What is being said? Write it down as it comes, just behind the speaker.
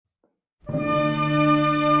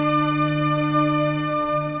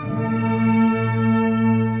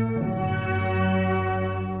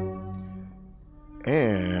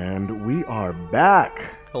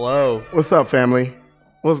back. Hello. What's up, family?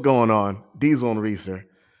 What's going on? Diesel and Reeser,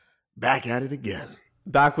 back at it again.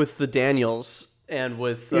 Back with the Daniels and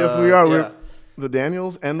with yes, we are. We're the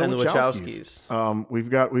Daniels and the Wachowskis.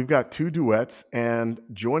 We've got two duets, and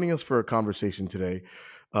joining us for a conversation today,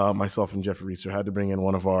 myself and Jeffrey Reeser had to bring in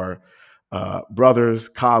one of our brothers,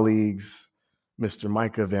 colleagues, Mr.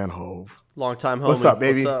 Micah Van Hove. Long time homie. What's up,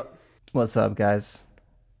 baby? What's up, guys?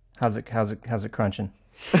 How's it crunching?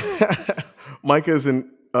 Micah is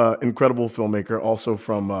an incredible filmmaker, also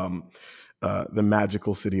from the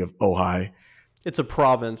magical city of Ojai. It's a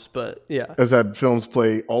province, but yeah. Has had films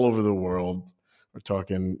play all over the world. We're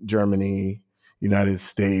talking Germany, United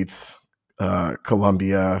States,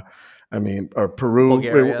 Colombia, or Peru.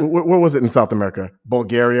 Bulgaria. Where was it in South America?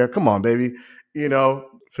 Bulgaria. Come on, baby. You know,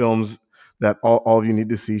 films that all of you need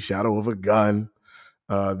to see. Shadow of a Gun,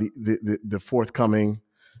 the forthcoming.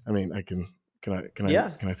 I mean, Can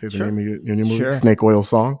I say the name of your new movie? Sure. Snake Oil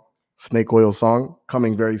Song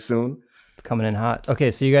coming very soon. It's coming in hot. Okay,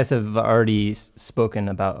 so you guys have already spoken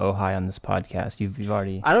about Ojai on this podcast. You've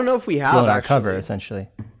already I don't know if we have blown our actually. cover essentially.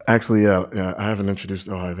 Actually, yeah, I haven't introduced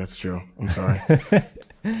Ojai. That's true. I'm sorry.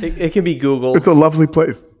 It can be Googled. It's a lovely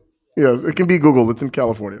place. Yes, it can be Googled. It's in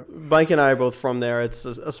California. Mike and I are both from there. It's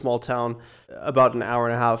a small town about an hour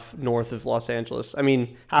and a half north of Los Angeles. I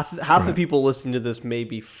mean, half the people listening to this may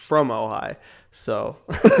be from Ojai. So,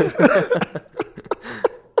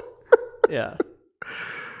 yeah.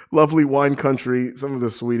 Lovely wine country, some of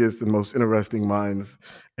the sweetest and most interesting minds.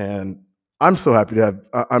 And I'm so happy to have,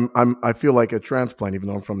 I feel like a transplant, even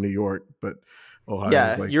though I'm from New York, but Ohio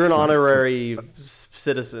is like. You're an honorary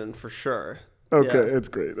citizen for sure. Okay, Yeah. That's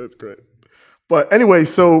great. That's great. But anyway,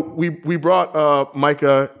 so we brought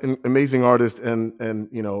Micah, an amazing artist and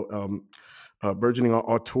burgeoning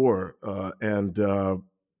auteur,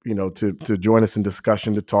 to join us in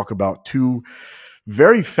discussion to talk about two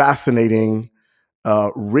very fascinating,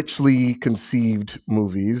 richly conceived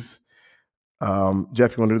movies.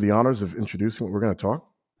 Jeff, you want to do the honors of introducing what we're going to talk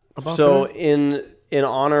about? So today? in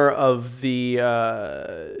honor of the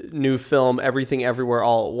new film Everything Everywhere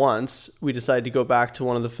All at Once, we decided to go back to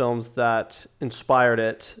one of the films that inspired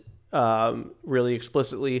it really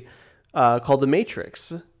explicitly, called The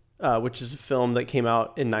Matrix, which is a film that came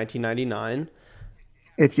out in 1999.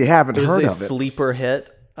 If you haven't heard of it. It was a sleeper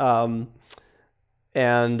hit, and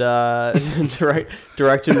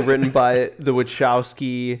directed and written by the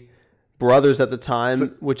Wachowski brothers at the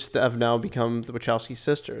time, which have now become the Wachowski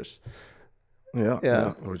sisters. Yeah,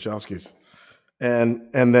 the Wachowskis. And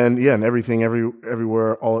then, and Everything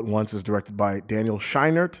Everywhere All at Once is directed by Daniel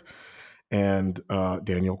Scheinert and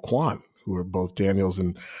Daniel Kwan, who are both Daniels,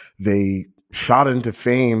 and they shot into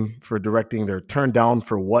fame for directing their Turn Down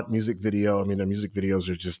for What music video. I mean, their music videos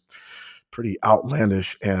are just pretty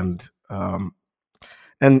outlandish, and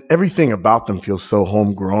everything about them feels so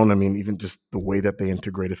homegrown. I mean, even just the way that they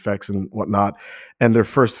integrate effects and whatnot. And their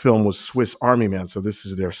first film was Swiss Army Man. So this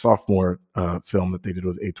is their sophomore film that they did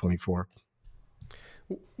with A24.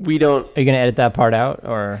 Are you going to edit that part out,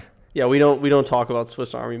 or? Yeah, we don't talk about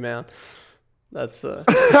Swiss Army Man. That's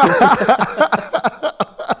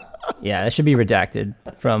Yeah, that should be redacted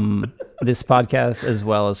from this podcast as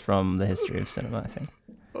well as from the history of cinema, I think.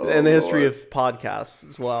 And the history of podcasts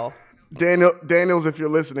as well. Daniels, if you're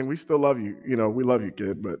listening, we still love you. We love you,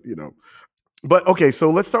 kid. But okay. So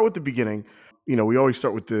let's start with the beginning. We always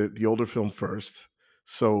start with the older film first.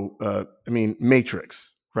 So,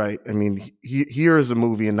 Matrix, right? I mean, here is a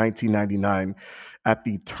movie in 1999 at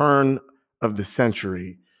the turn of the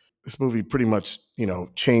century. This movie pretty much,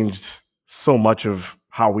 changed so much of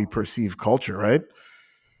how we perceive culture, right?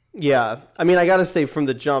 Yeah. I mean, I got to say from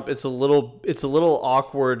the jump, it's a little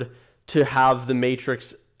awkward to have The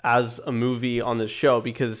Matrix as a movie on this show,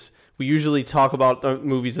 because we usually talk about the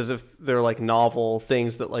movies as if they're like novel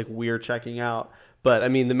things that like we're checking out. But I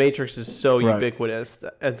mean, The Matrix is so ubiquitous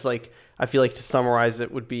that it's like, I feel like to summarize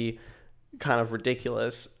it would be kind of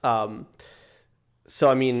ridiculous. So,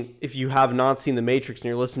 I mean, if you have not seen The Matrix and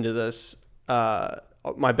you're listening to this,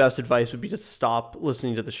 my best advice would be to stop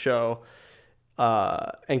listening to the show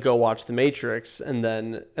and go watch The Matrix and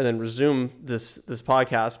then resume this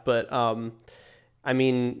podcast. But I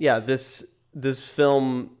mean, yeah, this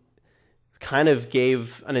film kind of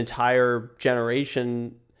gave an entire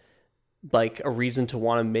generation like a reason to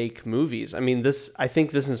want to make movies. I mean, I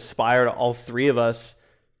think this inspired all three of us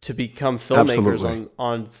to become filmmakers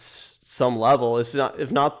on some level.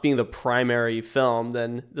 If not being the primary film,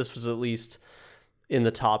 then this was at least in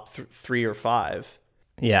the top 3 or 5.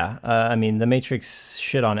 Yeah, I mean, The Matrix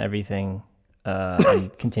shit on everything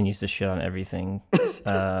and continues to shit on everything.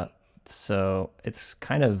 So it's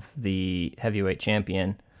kind of the heavyweight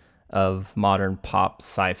champion of modern pop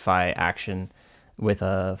sci-fi action with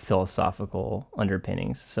a philosophical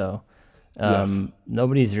underpinnings. So Yes.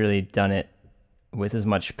 nobody's really done it with as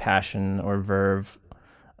much passion or verve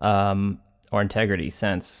or integrity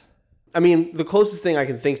since. I mean, the closest thing I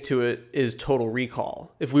can think to it is Total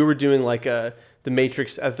Recall. If we were doing like The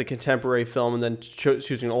Matrix as the contemporary film and then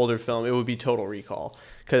choosing an older film, it would be Total Recall,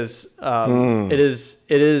 because there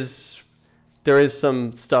is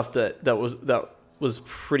some stuff that was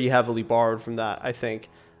pretty heavily borrowed from that, I think,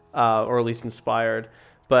 or at least inspired.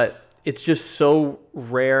 But it's just so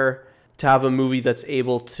rare to have a movie that's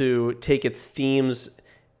able to take its themes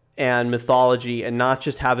and mythology and not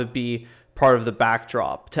just have it be part of the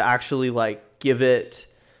backdrop, to actually like give it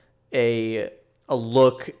a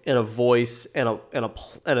look and a voice and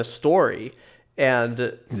a story, and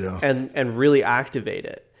really activate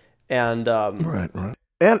it. And Right.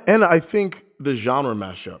 And I think the genre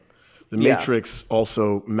mashup, the Yeah. Matrix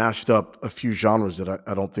also mashed up a few genres that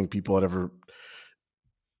I don't think people had ever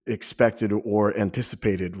expected or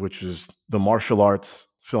anticipated, which is the martial arts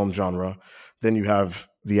film genre. Then you have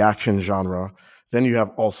the action genre. Then you have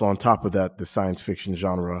also on top of that the science fiction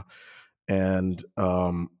genre, and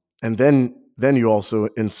then you also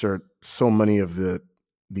insert so many of the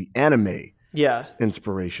anime yeah,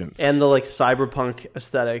 inspirations. and the like cyberpunk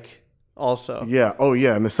aesthetic also. Yeah. Oh,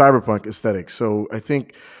 yeah. And the cyberpunk aesthetic. So I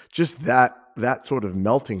think just that sort of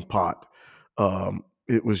melting pot,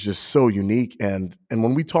 it was just so unique. And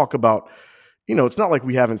when we talk about, it's not like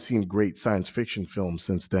we haven't seen great science fiction films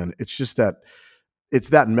since then. It's just that it's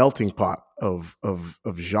that melting pot of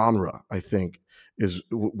genre, I think,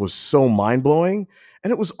 was so mind blowing,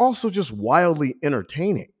 and it was also just wildly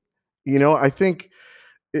entertaining. I think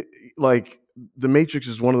like the Matrix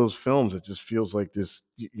is one of those films that just feels like this.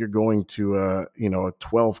 You're going to a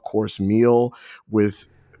 12-course meal with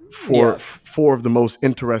four of the most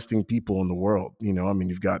interesting people in the world. I mean,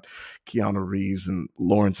 you've got Keanu Reeves and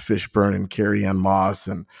Lawrence Fishburne and Carrie-Anne Moss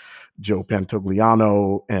and Joe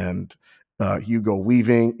Pantoliano and Hugo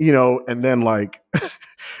Weaving, and then like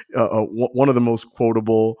one of the most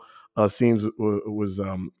quotable scenes was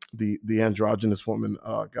the androgynous woman.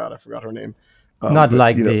 God, I forgot her name. Not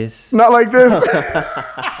like this. Not like this.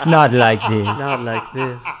 Not like this. Not like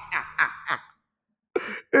this.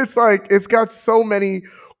 It's like it's got so many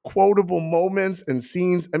quotable moments and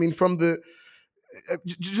scenes. I mean, from the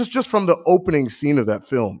just from the opening scene of that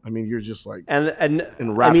film. I mean, you're just like and enraptured.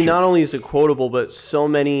 I mean, not only is it quotable, but so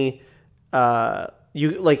many.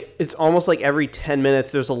 It's almost like every 10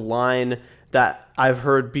 minutes there's a line that I've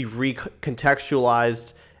heard be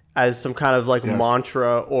recontextualized as some kind of like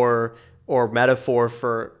mantra or metaphor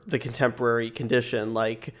for the contemporary condition.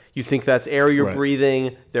 Like, you think that's air you're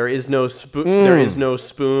breathing. There is no spoon. There is no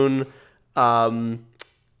spoon. I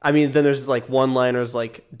mean, then there's like one-liners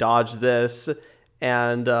like "dodge this,"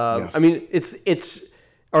 and I mean, it's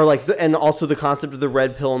or like and also the concept of the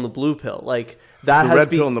red pill and the blue pill. Like that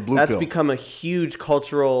that's become a huge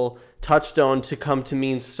cultural touchstone to come to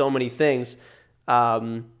mean so many things.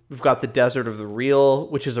 We've got the desert of the real,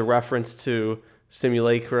 which is a reference to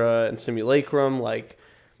simulacra and simulacrum, like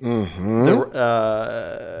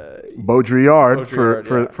Baudrillard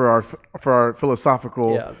for our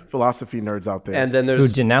philosophy nerds out there. And then who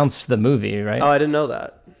denounced the movie, right? Oh, I didn't know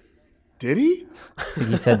that. Did he?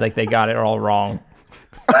 He said like they got it all wrong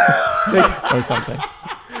or something.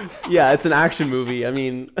 Yeah, it's an action movie. I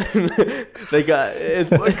mean, they got it.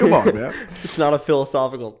 Come on, man. It's not a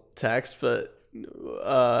philosophical text, but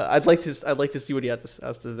I'd like to see what he has to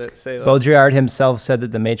say. Though. Baudrillard himself said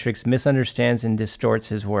that The Matrix misunderstands and distorts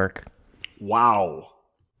his work. Wow.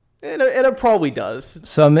 And it probably does.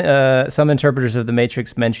 Some interpreters of The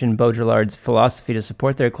Matrix mention Baudrillard's philosophy to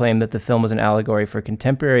support their claim that the film was an allegory for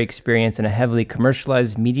contemporary experience in a heavily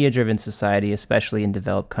commercialized, media-driven society, especially in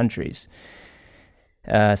developed countries.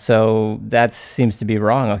 So that seems to be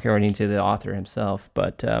wrong, according to the author himself.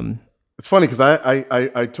 But it's funny because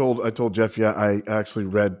I told Jeff, I actually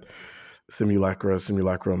read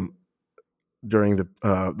Simulacrum during the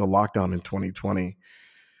lockdown in 2020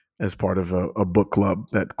 as part of a book club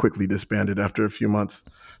that quickly disbanded after a few months.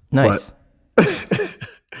 Nice.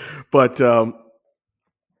 But I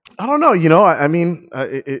don't know. I mean,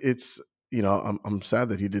 it's I'm sad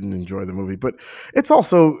that he didn't enjoy the movie, but it's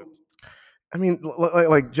also, I mean,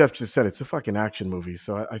 like Jeff just said, it's a fucking action movie.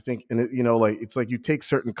 So I think, and it's like you take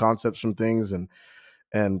certain concepts from things, and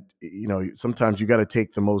sometimes you got to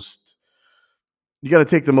take the most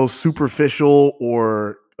superficial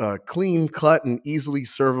or clean cut and easily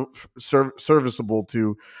serviceable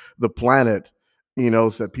to the planet so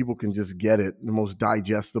that people can just get it, the most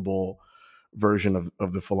digestible version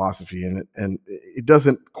of the philosophy. And it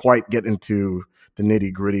doesn't quite get into the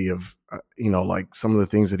nitty gritty of, like some of the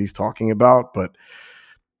things that he's talking about, but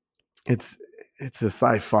it's a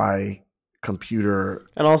sci-fi computer.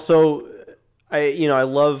 And also, I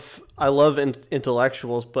love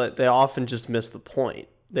intellectuals, but they often just miss the point.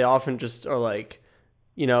 They often just are like,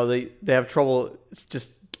 they have trouble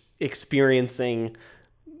just experiencing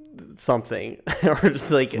something or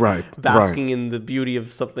just like basking in the beauty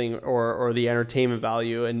of something or the entertainment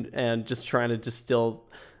value and just trying to distill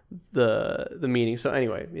the meaning. So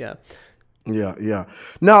anyway, yeah.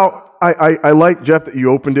 Now, I like, Jeff, that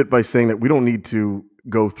you opened it by saying that we don't need to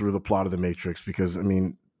go through the plot of The Matrix, because I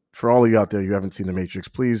mean, for all of you out there who haven't seen The Matrix,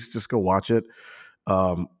 please just go watch it.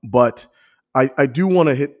 But I do want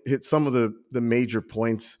to hit some of the major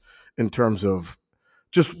points in terms of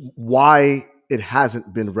just why it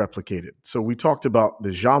hasn't been replicated. So we talked about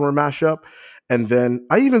the genre mashup, and then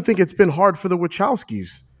I even think it's been hard for the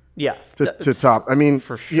Wachowskis to top. I mean,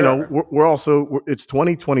 for sure. We're also, it's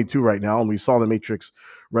 2022 right now, and we saw The Matrix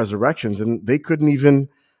Resurrections, and they couldn't even,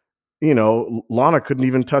 Lana couldn't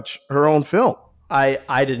even touch her own film. I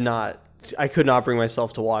could not bring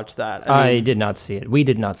myself to watch that. I did not see it. We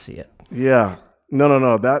did not see it. Yeah.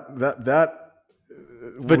 No. That.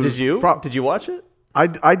 But did you watch it? I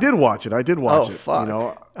did watch it. Oh, fuck.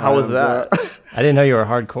 How was that? I didn't know you were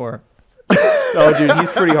hardcore. Oh, dude,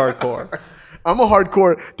 he's pretty hardcore. I'm a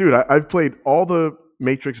hardcore dude. I've played all the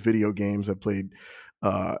Matrix video games. I played,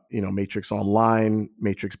 Matrix Online,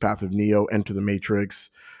 Matrix Path of Neo, Enter the Matrix.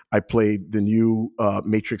 I played the new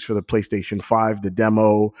Matrix for the PlayStation 5, the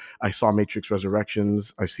demo. I saw Matrix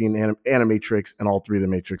Resurrections. I've seen Animatrix and all three of the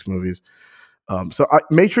Matrix movies.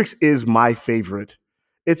 Matrix is my favorite.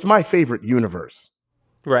 It's my favorite universe.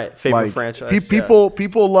 Right, favorite franchise.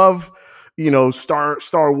 People love,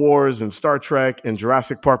 Star Wars and Star Trek and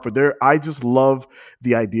Jurassic Park, but I just love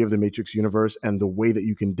the idea of the Matrix universe and the way that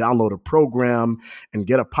you can download a program and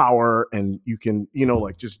get a power, and you can,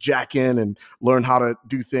 just jack in and learn how to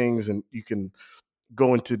do things, and you can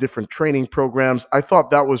go into different training programs. I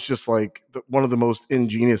thought that was just like one of the most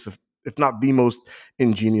ingenious, if not the most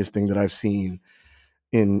ingenious thing that I've seen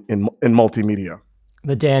in multimedia.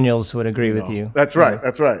 The Daniels would agree with you. That's right.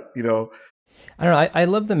 That's right. I don't know. I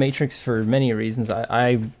love The Matrix for many reasons.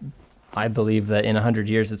 I believe that in 100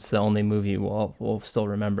 years, it's the only movie we'll still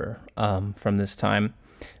remember from this time.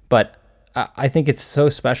 But I think it's so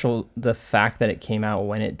special, the fact that it came out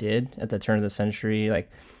when it did at the turn of the century, like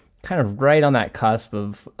kind of right on that cusp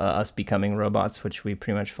of us becoming robots, which we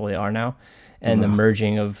pretty much fully are now, and the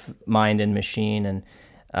merging of mind and machine, and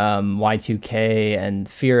Y2K and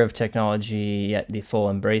fear of technology, yet the full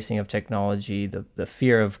embracing of technology, the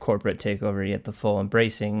fear of corporate takeover, yet the full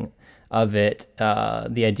embracing of it,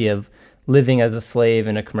 the idea of living as a slave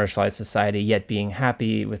in a commercialized society, yet being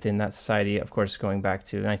happy within that society, of course, going back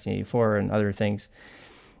to 1984 and other things.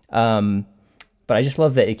 But I just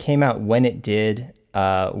love that it came out when it did,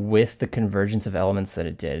 with the convergence of elements that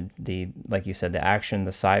it did. Like you said, the action,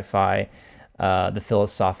 the sci-fi, the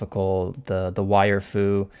philosophical, the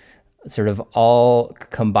wire-fu, sort of all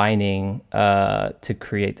combining to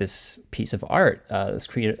create this piece of art,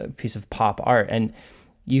 create a piece of pop art. And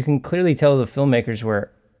you can clearly tell the filmmakers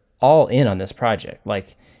were all in on this project.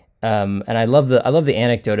 And I love the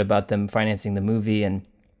anecdote about them financing the movie. And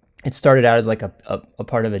it started out as like a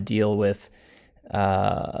part of a deal with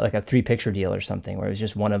like a 3-picture deal or something, where it was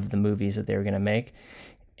just one of the movies that they were going to make.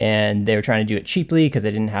 And they were trying to do it cheaply because they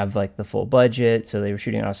didn't have like the full budget. So they were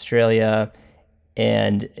shooting in Australia,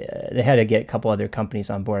 and they had to get a couple other companies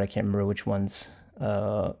on board. I can't remember which ones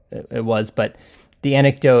it was, but the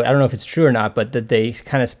anecdote, I don't know if it's true or not, but that they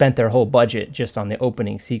kind of spent their whole budget just on the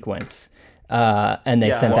opening sequence. And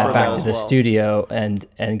they sent that back to the studio and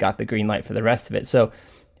got the green light for the rest of it. So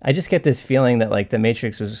I just get this feeling that like The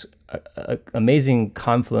Matrix was an amazing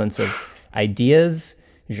confluence of ideas,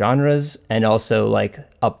 genres, and also like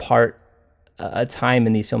a time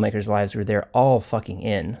in these filmmakers' lives where they're all fucking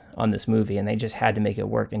in on this movie, and they just had to make it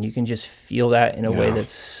work. And you can just feel that in a way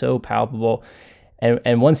that's so palpable.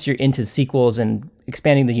 And once you're into sequels and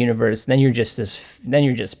expanding the universe, then you're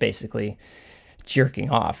just basically jerking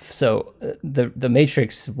off. So the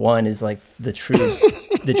Matrix 1 is like the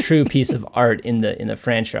true piece of art in the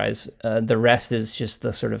franchise. The rest is just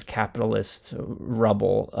the sort of capitalist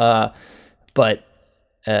rubble. But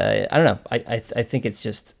I don't know. I think it's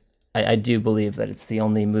just, I do believe that it's the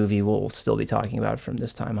only movie we'll still be talking about from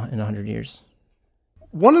this time in 100 years.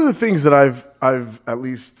 One of the things that I've at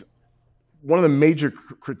least, one of the major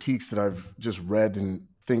critiques that I've just read and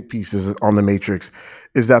think pieces on the Matrix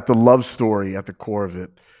is that the love story at the core of it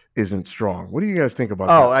isn't strong. What do you guys think about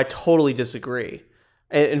that? I totally disagree.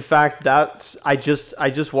 In fact, I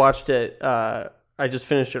just watched it. I just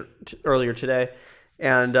finished it earlier today,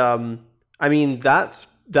 and I mean that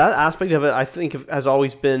aspect of it, I think, has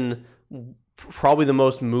always been probably the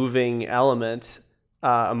most moving element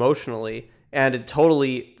emotionally, and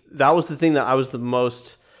that was the thing that I was the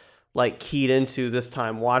most like keyed into this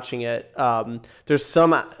time watching it. There's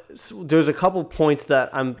a couple points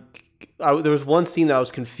that there was one scene that I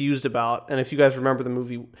was confused about, and if you guys remember the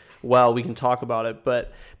movie well, we can talk about it.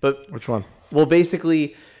 But Which one? Well,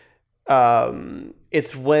 basically,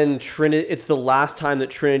 it's when it's the last time that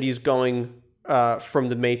Trinity's going from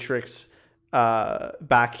the Matrix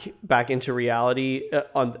back into reality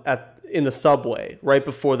in the subway right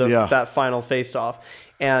before that final face off,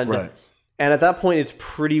 and at that point it's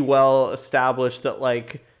pretty well established that,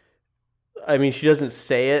 like, I mean, she doesn't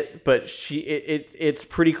say it, but it's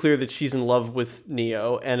pretty clear that she's in love with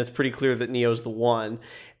Neo, and it's pretty clear that Neo's the one.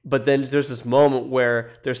 But then there's this moment where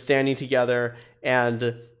they're standing together,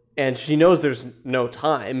 and she knows there's no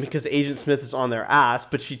time because Agent Smith is on their ass,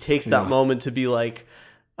 but she takes that moment to be like,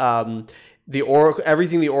 the Oracle,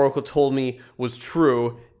 everything the Oracle told me was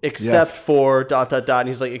true, except for ... And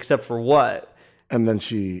he's like, except for what? And then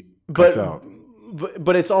she cuts out.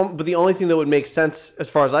 But the only thing that would make sense, as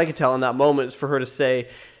far as I could tell, in that moment is for her to say,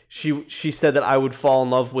 she said that I would fall in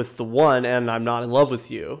love with the one, and I'm not in love with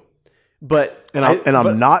you. But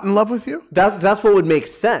I'm not in love with you? That's what would make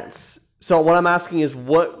sense. So what I'm asking is,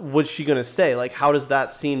 what was she going to say? Like, how does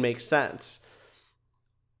that scene make sense?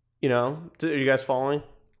 You know, are you guys following?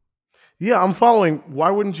 Yeah, I'm following.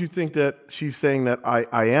 Why wouldn't you think that she's saying that I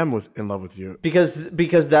am in love with you? Because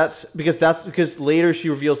later she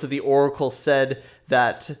reveals that the Oracle said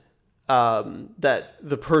that that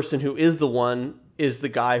the person who is the one is the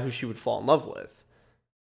guy who she would fall in love with.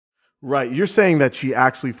 Right. You're saying that she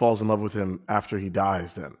actually falls in love with him after he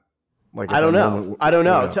dies then? Like, I don't know.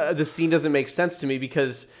 Yeah. The scene doesn't make sense to me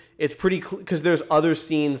because it's pretty because there's other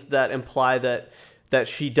scenes that imply that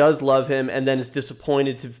she does love him and then is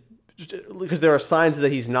disappointed because there are signs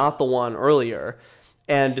that he's not the one earlier,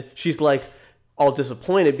 and she's like all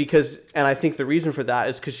disappointed and I think the reason for that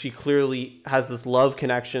is because she clearly has this love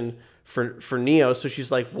connection for Neo. So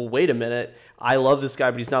she's like, well, wait a minute, I love this guy,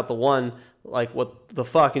 but he's not the one. Like, what the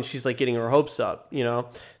fuck? And she's like getting her hopes up, you know?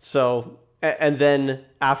 So, and then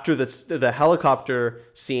after the helicopter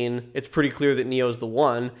scene, it's pretty clear that Neo's the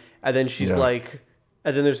one. And then she's like,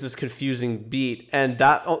 and then there's this confusing beat. And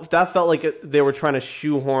that felt like they were trying to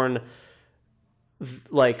shoehorn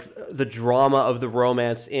like the drama of the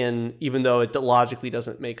romance in, even though it logically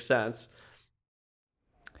doesn't make sense.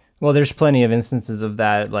 Well, there's plenty of instances of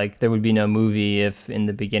that. Like, there would be no movie if in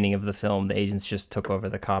the beginning of the film the agents just took over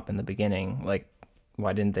the cop in the beginning. Like,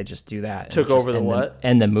 why didn't they just do that? Took over the what?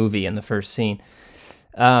 End the movie in the first scene.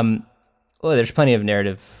 Well, there's plenty of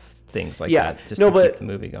narrative things like that just to keep the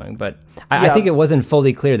movie going. But I think it wasn't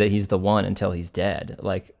fully clear that he's the one until he's dead.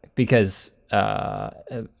 Like, because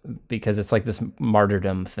it's like this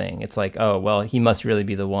martyrdom thing. It's like, oh, well, he must really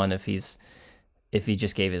be the one if he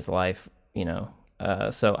just gave his life, you know.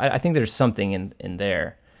 So I think there's something in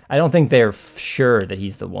there. I don't think they're sure that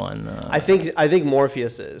he's the one. I think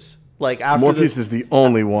Morpheus is. Like, after Morpheus is the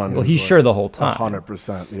only one. Well, he's like, sure the whole time.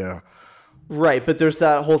 100%, yeah. Right, but there's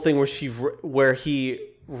that whole thing where he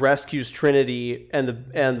rescues Trinity and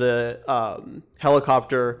the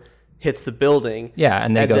helicopter hits the building. Yeah,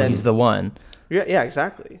 and they go, he's the one. Yeah,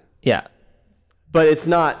 exactly. Yeah. But it's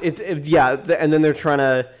not. And then they're trying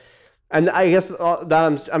to. And I guess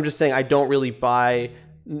that I'm just saying I don't really buy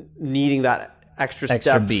needing that extra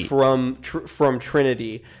step beat from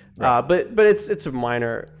Trinity, right. But it's a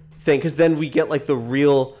minor thing because then we get like the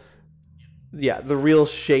real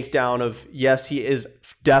shakedown of yes, he is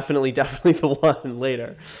definitely the one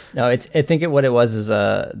later. No, I think what it was is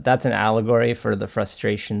that's an allegory for the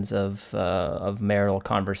frustrations of marital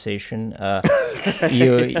conversation.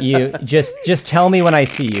 You just tell me when I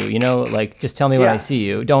see you, you know, like just tell me when I see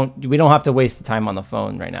you. We don't have to waste the time on the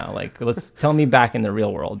phone right now. Like, let's tell me back in the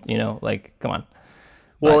real world, you know, like, come on.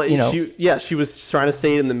 Well, she was trying to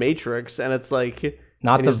say it in the Matrix, and it's like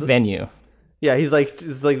not the venue. Yeah, he's like,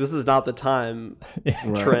 this is not the time.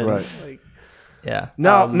 Trend. Right. Like, yeah.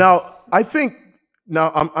 Now, I think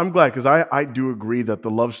I'm glad because I do agree that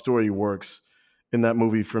the love story works in that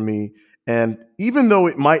movie for me. And even though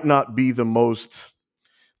it might not be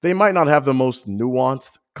they might not have the most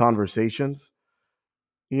nuanced conversations,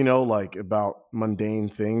 you know, like about mundane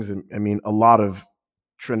things. And I mean, a lot of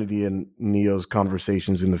Trinity and Neo's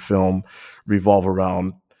conversations in the film revolve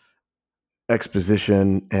around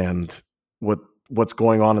exposition and what's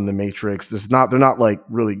going on in the Matrix. They're not like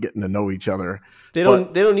really getting to know each other. They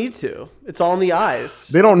don't need to. It's all in the eyes.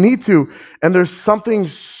 They don't need to. And there's something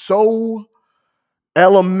so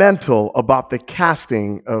elemental about the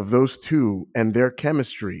casting of those two and their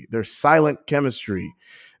chemistry, their silent chemistry,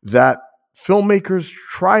 that filmmakers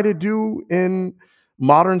try to do in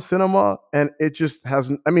modern cinema, and it just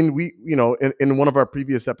hasn't. I mean, in one of our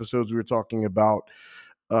previous episodes we were talking about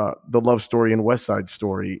the love story in West Side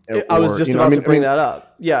Story. I was just about to bring that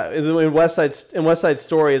up. Yeah, in West Side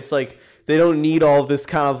Story, it's like they don't need all this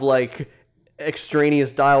kind of like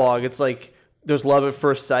extraneous dialogue. It's like there's love at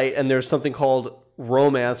first sight, and there's something called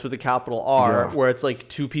romance with a capital R, where it's like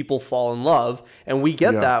two people fall in love, and we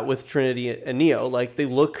get that with Trinity and Neo. Like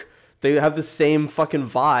they have the same fucking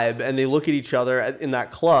vibe, and they look at each other in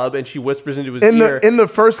that club, and she whispers into his ear. In the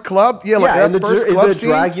first club? Yeah, like in that first club scene?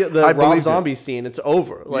 The Rob Zombie scene, it's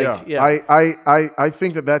over. Like, I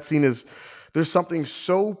think that scene is, there's something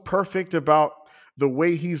so perfect about the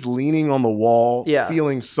way he's leaning on the wall,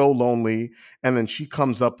 feeling so lonely, and then she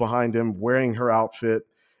comes up behind him wearing her outfit,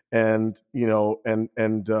 and,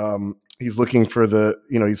 he's looking for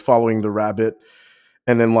he's following the rabbit.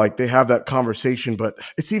 And then like they have that conversation, but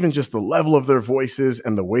it's even just the level of their voices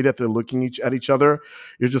and the way that they're looking at each other.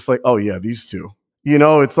 You're just like, oh yeah, these two.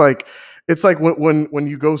 It's like when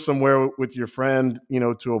you go somewhere with your friend,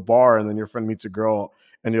 to a bar, and then your friend meets a girl,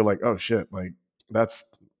 and you're like, oh shit, like that's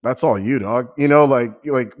all you, dog.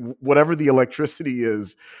 Like whatever the electricity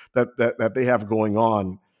is that they have going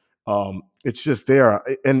on, it's just there.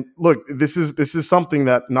 And look, this is something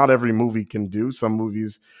that not every movie can do. Some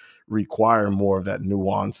movies require more of that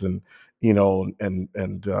nuance and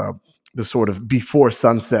the sort of before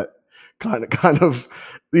sunset kind of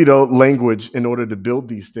language in order to build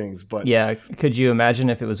these things. But yeah, could you imagine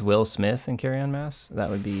if it was Will Smith in Carry On Mass? That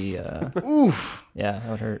would be oof. Yeah, that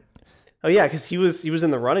would hurt. Oh yeah, because he was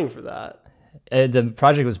in the running for that. The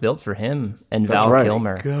project was built for him and Val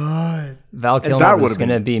Kilmer. God, Val Kilmer was going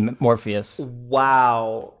to be Morpheus.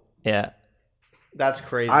 Wow. Yeah. That's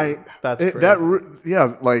crazy. Like,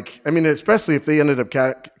 I mean, especially if they ended up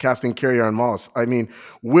casting Carrie Ann Moss. I mean,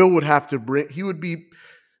 Will would have to he would be,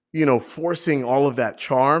 forcing all of that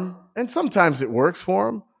charm, and sometimes it works for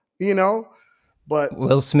him, but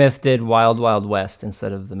Will Smith did Wild Wild West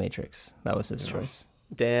instead of The Matrix. That was his choice.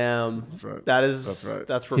 Damn. That's right. That's right.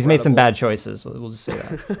 That's he's made some bad choices. We'll just say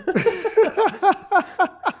that.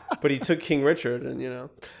 But he took King Richard, and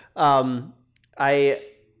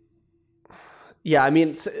yeah, I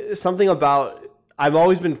mean, something about, I've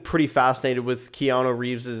always been pretty fascinated with Keanu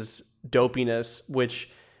Reeves's dopiness, which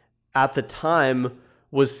at the time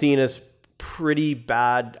was seen as pretty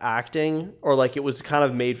bad acting, or like it was kind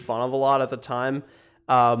of made fun of a lot at the time.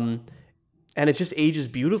 And it just ages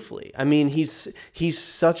beautifully. I mean, he's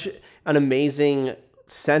such an amazing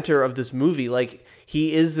center of this movie. Like,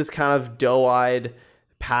 he is this kind of doe-eyed,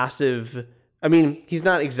 passive. I mean, he's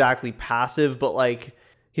not exactly passive, but like,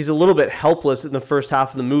 he's a little bit helpless in the first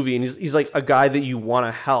half of the movie, and he's like a guy that you want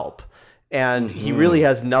to help. And he really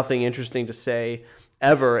has nothing interesting to say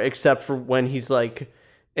ever, except when he starts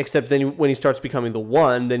becoming the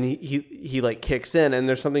one, then he like kicks in, and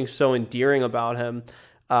there's something so endearing about him.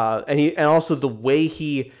 And also the way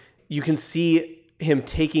you can see him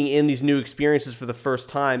taking in these new experiences for the first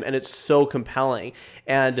time, and it's so compelling.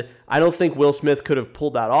 And I don't think Will Smith could have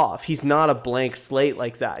pulled that off. He's not a blank slate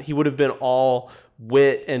like that. He would have been all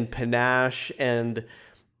wit and panache, and it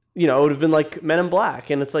would have been like Men in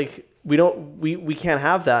Black, and it's like we can't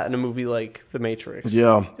have that in a movie like The Matrix.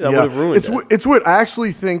 That would have ruined it. It's weird. I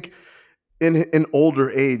actually think in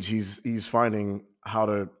older age he's finding how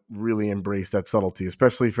to really embrace that subtlety,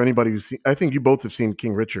 especially for anybody who's seen, I think you both have seen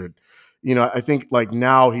King Richard. I think like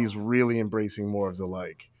now he's really embracing more of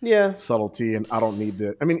the subtlety, and I don't need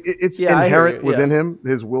the, I mean, it's inherent within him.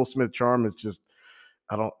 His Will Smith charm is just,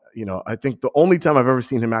 I think the only time I've ever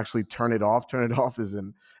seen him actually turn it off is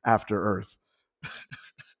in After Earth.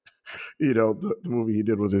 The movie he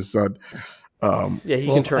did with his son. He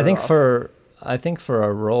can turn it off. I think for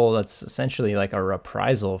a role that's essentially like a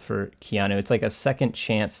reprisal for Keanu, it's like a second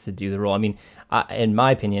chance to do the role. I mean, in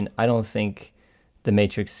my opinion, I don't think The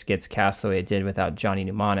Matrix gets cast the way it did without Johnny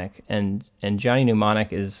Mnemonic. And Johnny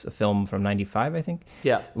Mnemonic is a film from 95, I think.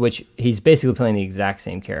 Yeah. Which he's basically playing the exact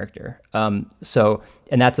same character. And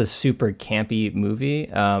that's a super campy movie,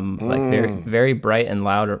 like very, very bright and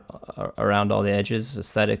loud around all the edges,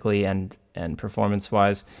 aesthetically and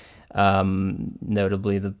performance-wise.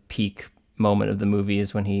 Notably, the peak moment of the movie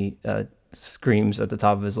is when he screams at the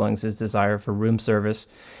top of his lungs his desire for room service.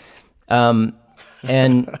 And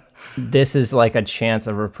this is like a chance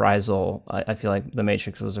of reprisal. I feel like The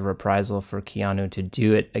Matrix was a reprisal for Keanu to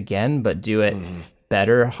do it again, but do it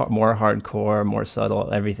better, more hardcore, more subtle,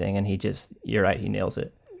 everything. And you're right, he nails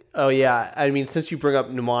it. Oh yeah, I mean, since you bring up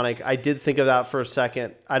mnemonic, I did think of that for a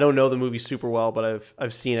second. I don't know the movie super well, but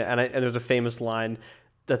I've seen it, and there's a famous line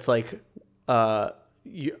that's like, "I'm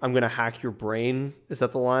gonna hack your brain." Is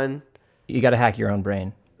that the line? You got to hack your own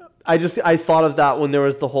brain. I thought of that when there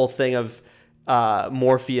was the whole thing of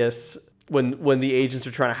Morpheus when the agents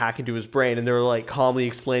are trying to hack into his brain, and they were like calmly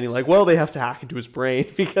explaining like, well, they have to hack into his brain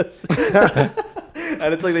because.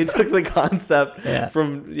 And it's like they took the concept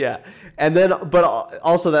from and then but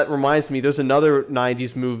also that reminds me, there's another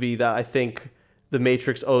 90s movie that I think The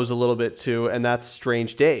Matrix owes a little bit to, and that's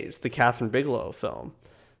Strange Days, the Catherine Bigelow film.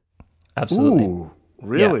 Absolutely. Ooh,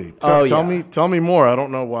 really? Yeah. Tell me more. I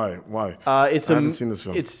don't know why. I haven't seen this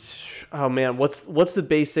film. It's man, what's the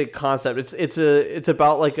basic concept? It's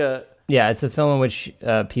about like a it's a film in which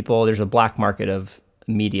there's a black market of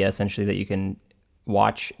media essentially that you can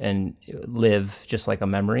watch and live just like a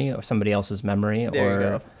memory or somebody else's memory,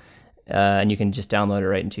 and you can just download it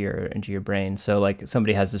right into your brain. So like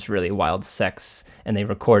somebody has this really wild sex and they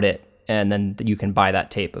record it, and then you can buy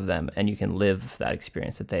that tape of them and you can live that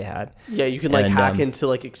experience that they had. Yeah, you can hack into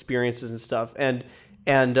like experiences and stuff. And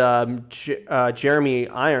Jeremy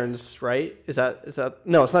Irons, right? Is that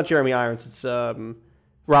no? It's not Jeremy Irons. It's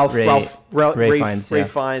Ray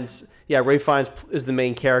Fiennes. Yeah, Ray Fiennes is the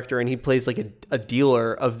main character, and he plays like a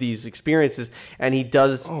dealer of these experiences, and he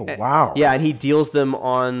does. Oh wow! Yeah, and he deals them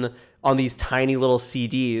on these tiny little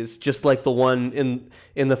CDs, just like the one in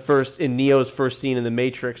Neo's first scene in The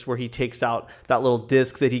Matrix, where he takes out that little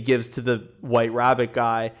disc that he gives to the White Rabbit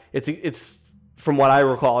guy. It's from what I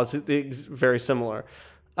recall, it's very similar,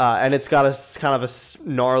 and it's got a kind of a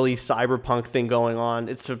gnarly cyberpunk thing going on.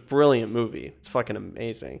 It's a brilliant movie. It's fucking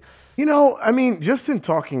amazing. You know, I mean, just in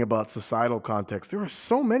talking about societal context, there are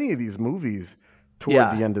so many of these movies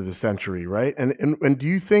toward the end of the century, right? And do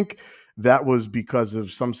you think that was because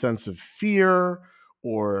of some sense of fear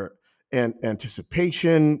or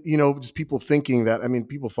anticipation? You know, just people thinking that. I mean,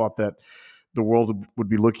 people thought that the world would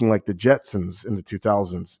be looking like the Jetsons in the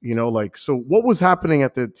 2000s. You know, like, so what was happening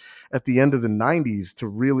at the end of the 90s to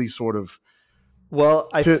really sort of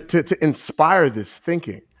to inspire this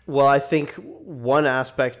thinking? Well, I think one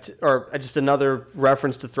aspect, or just another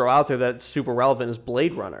reference to throw out there that's super relevant, is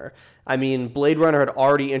Blade Runner. I mean, Blade Runner had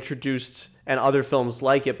already introduced, and other films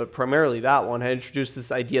like it, but primarily that one, had introduced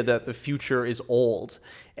this idea that the future is old,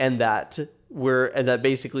 and that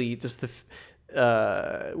basically just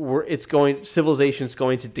civilization's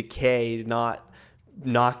going to decay,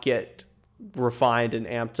 not get refined and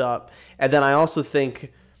amped up. And then I also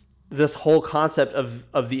think this whole concept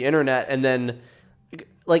of the internet, and then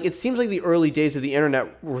like it seems like the early days of the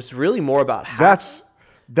internet was really more about hacks.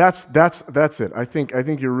 That's it. I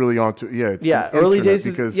think you're really onto it. Yeah, it's early days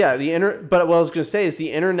because the internet. But what I was going to say is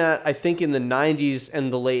the internet. I think in the 90s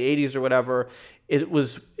and the late 80s or whatever, it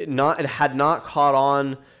had not caught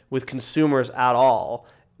on with consumers at all,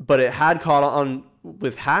 but it had caught on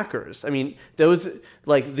with hackers. I mean, there was a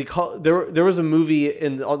movie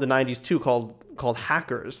in the 90s too called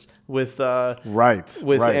Hackers with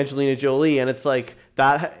Angelina Jolie, and it's like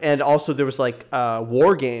that, and also there was like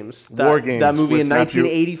War Games, that movie in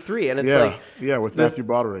 1983, and it's with Matthew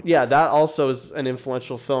Broderick. Yeah, that also is an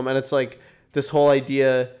influential film, and it's like this whole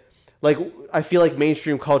idea, like I feel like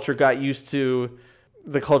mainstream culture got used to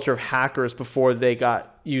the culture of hackers before they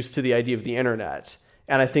got used to the idea of the internet.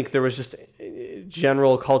 And I think there was just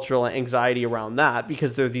general cultural anxiety around that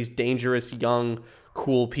because they're these dangerous, young,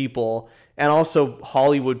 cool people. And also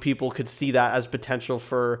Hollywood people could see that as potential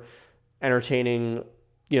for entertaining,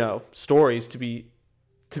 stories to be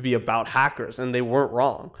about hackers. And they weren't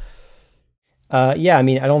wrong. Yeah, I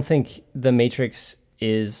mean, I don't think The Matrix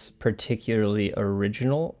is particularly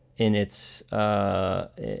original in its in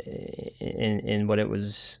what it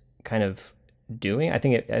was kind of doing. I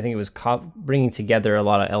think it was bringing together a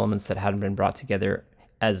lot of elements that hadn't been brought together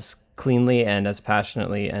as cleanly and as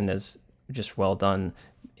passionately and as just well done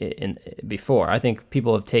before. I think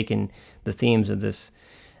people have taken the themes of this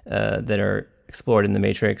that are explored in The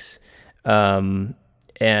Matrix and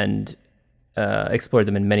explored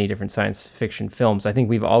them in many different science fiction films. I think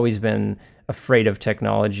we've always been afraid of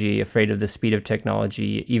technology, afraid of the speed of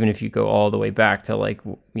technology, even if you go all the way back to the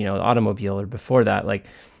automobile or before that.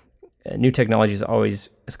 New technology is always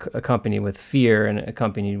accompanied with fear and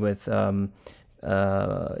accompanied with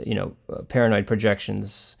paranoid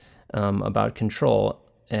projections about control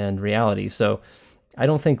and reality. So I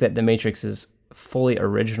don't think that The Matrix is fully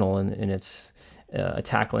original in its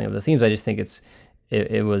tackling of the themes. I just think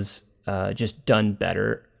it was just done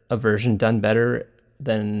better, a version done better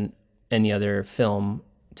than any other film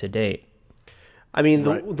to date. I mean,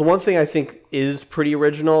 the one thing I think is pretty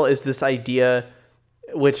original is this idea,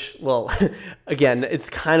 which, well, again, it's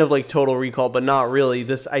kind of like Total Recall, but not really.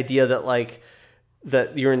 This idea that like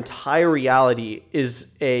that your entire reality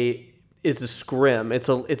is a scrim. It's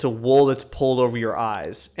a wool that's pulled over your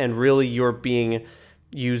eyes, and really you're being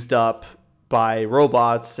used up by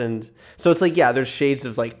robots. And so it's like, yeah, there's shades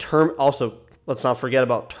of like also, let's not forget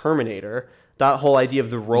about Terminator, that whole idea of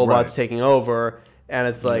the robots taking over. And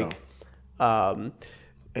it's like, AI.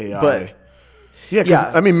 But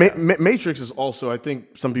yeah, I mean, Matrix is also, I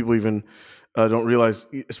think some people even don't realize,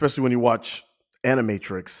 especially when you watch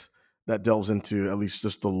Animatrix, that delves into at least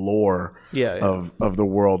just the lore of the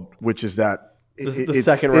world, which is that the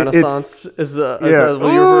second Renaissance is that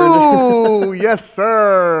what you're referring to? Oh, yes,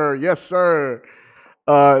 sir. Yes, sir.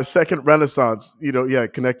 Second Renaissance,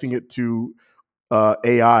 connecting it to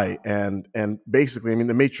AI and basically, I mean,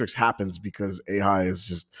 the Matrix happens because AI has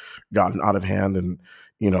just gotten out of hand, and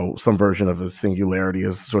some version of a singularity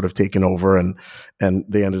has sort of taken over, and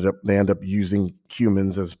they end up using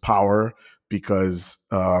humans as power because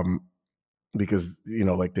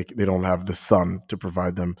like they don't have the sun to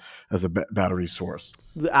provide them as a battery source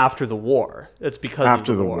after the war. It's because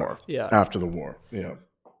after of the war. Yeah, after the war. Yeah,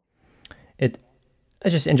 it's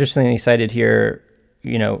just interestingly cited here.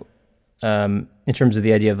 In terms of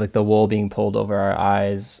the idea of like the wool being pulled over our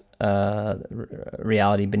eyes,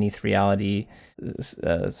 reality beneath reality,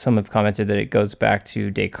 some have commented that it goes back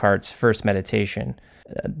to Descartes' first meditation.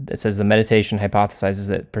 It says the meditation hypothesizes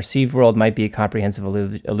that perceived world might be a comprehensive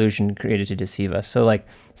illusion created to deceive us. So like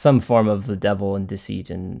some form of the devil and deceit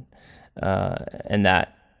and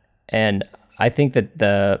that. And I think that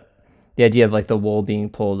the idea of like the wool being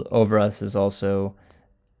pulled over us is also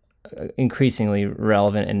increasingly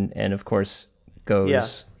relevant, and of course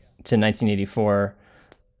goes to 1984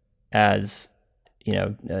 as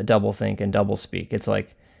double think and double speak. It's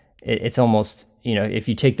like it's almost if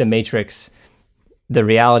you take the Matrix, the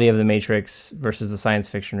reality of the Matrix versus the science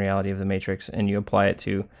fiction reality of the Matrix, and you apply it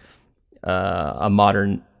to a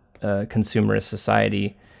modern consumerist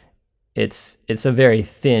society, it's a very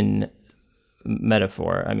thin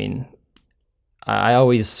metaphor. I mean, I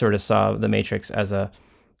always sort of saw the Matrix as a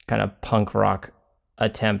kind of punk rock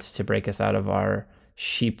attempt to break us out of our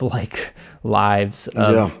sheep-like lives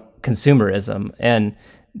of consumerism, and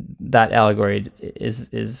that allegory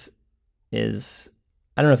is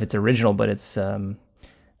I don't know if it's original, but it's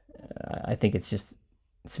I think it's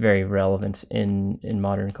very relevant in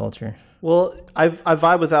modern culture. Well, I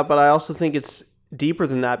vibe with that, but I also think it's deeper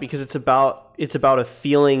than that, because it's about a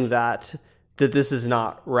feeling that this is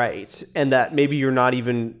not right, and that maybe you're not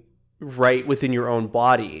even right within your own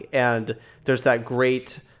body. And there's that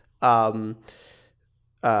great short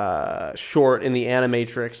in the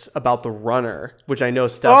Animatrix about the runner, which I know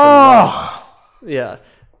Stefan loves. Yeah,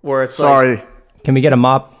 where it's sorry. Can we get a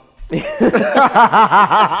mop? Get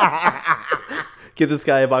this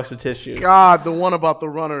guy a box of tissues. God, the one about the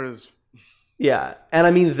runner is... Yeah, and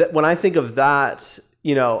I mean, when I think of that,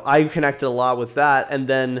 I connected a lot with that,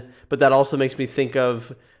 but that also makes me think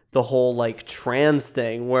of the whole like trans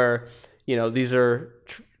thing, where these are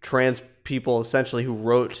trans people essentially who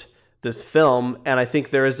wrote this film, and I think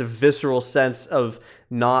there is a visceral sense of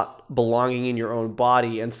not belonging in your own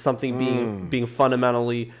body, and something being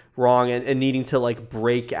fundamentally wrong, and needing to like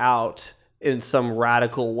break out in some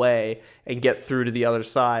radical way and get through to the other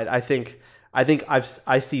side. I think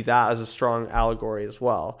I see that as a strong allegory as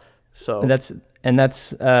well. So that's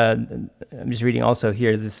I'm just reading also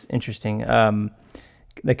here this interesting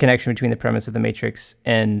the connection between the premise of the Matrix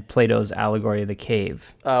and Plato's allegory of the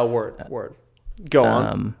cave. Word. Go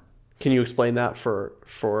on. Can you explain that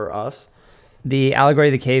for us? The allegory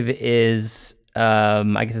of the cave is,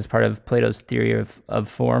 I guess, it's part of Plato's theory of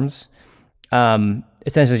forms.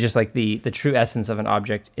 Essentially, just like the true essence of an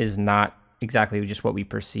object is not exactly just what we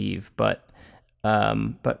perceive, but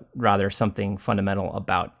rather something fundamental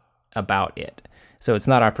about it. So it's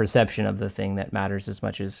not our perception of the thing that matters as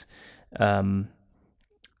much as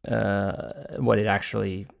what it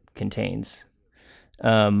actually contains.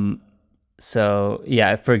 So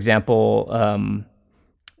yeah, for example,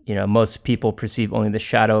 most people perceive only the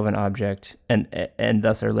shadow of an object, and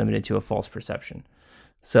thus are limited to a false perception.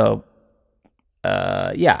 So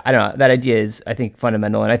I don't know. That idea is, I think,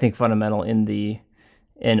 fundamental, and I think fundamental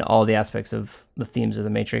in all the aspects of the themes of the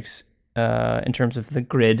Matrix, in terms of the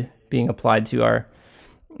grid being applied to our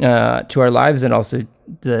lives, and also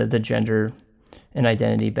the gender and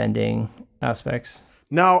identity bending aspects.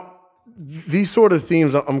 Now, these sort of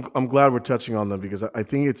themes, I'm glad we're touching on them, because I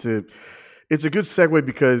think it's a good segue,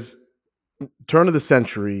 because turn of the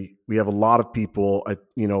century, we have a lot of people,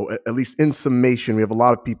 at least in summation, we have a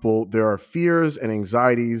lot of people, there are fears and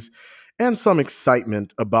anxieties and some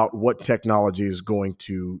excitement about what technology is going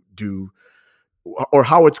to do, or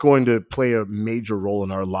how it's going to play a major role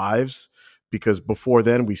in our lives, because before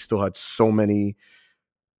then we still had so many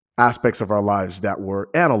aspects of our lives that were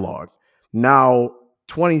analog. Now,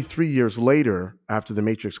 23 years later, after The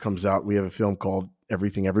Matrix comes out, we have a film called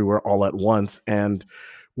Everything Everywhere All at Once, and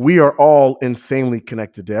we are all insanely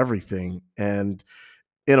connected to everything. And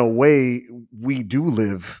in a way, we do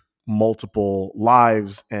live multiple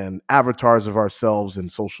lives and avatars of ourselves in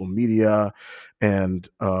social media, and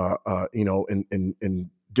in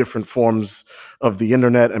different forms of the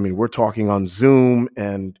internet. I mean, we're talking on Zoom,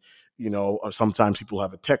 and sometimes people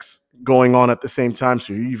have a text going on at the same time,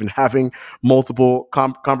 so you're even having multiple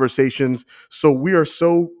conversations. So we are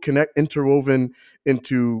so interwoven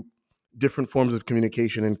into different forms of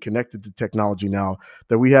communication and connected to technology now,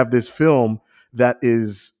 that we have this film that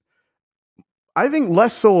is, I think,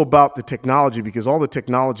 less so about the technology, because all the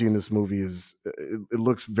technology in this movie it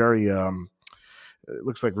looks very it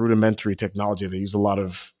looks like rudimentary technology. They use a lot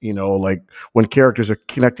of, like when characters are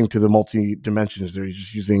connecting to the multi dimensions, they're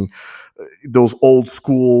just using those old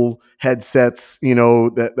school headsets,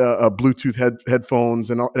 that Bluetooth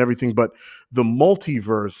headphones and everything. But the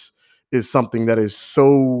multiverse is something that is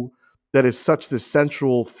such the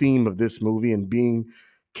central theme of this movie, and being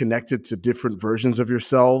connected to different versions of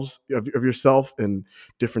yourself and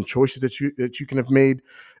different choices that you can have made.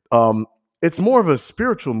 It's more of a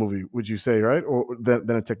spiritual movie, would you say, right? Or than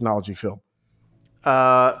a technology film?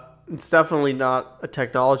 It's definitely not a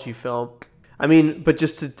technology film. I mean, but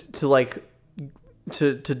just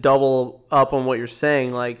to double up on what you're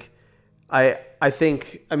saying, like I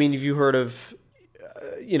think, I mean, have you heard of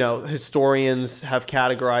historians have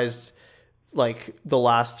categorized like the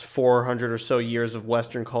last 400 or so years of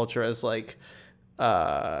Western culture as like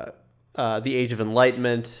the Age of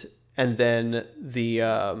Enlightenment, and then the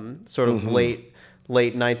sort of late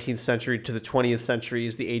 19th century to the 20th century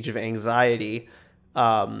is the Age of Anxiety.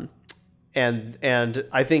 And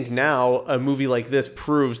I think now a movie like this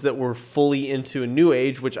proves that we're fully into a new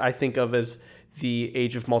age, which I think of as the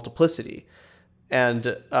Age of Multiplicity. And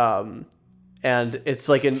it's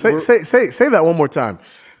like say that one more time.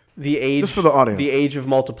 The age, just for the audience. The Age of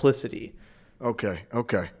Multiplicity. Okay.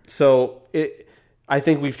 So I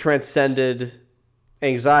think we've transcended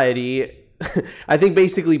anxiety. I think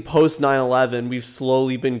basically post 9/11, we've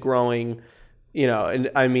slowly been growing,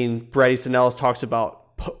 and I mean, Bret Easton Ellis talks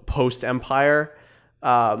about post Empire,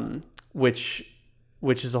 which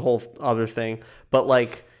is a whole other thing. But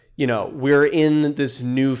like, we're in this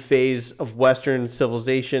new phase of Western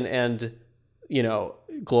civilization and,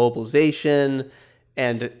 globalization,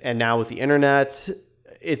 and now with the internet,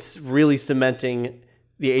 it's really cementing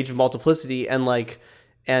the Age of Multiplicity, and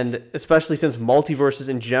especially since multiverses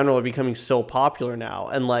in general are becoming so popular now.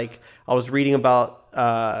 And like, I was reading about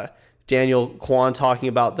Daniel Kwan talking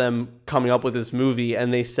about them coming up with this movie,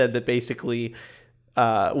 and they said that basically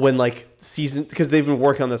when like because they've been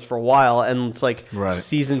working on this for a while, and it's like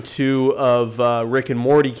season 2 of Rick and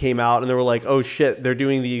Morty came out, and they were like, oh shit, they're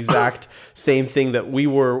doing the exact same thing that we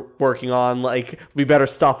were working on, like we better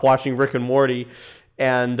stop watching Rick and Morty.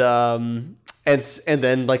 And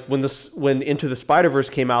then like when Into the Spider-Verse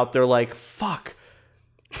came out, they're like, fuck.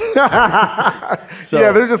 So,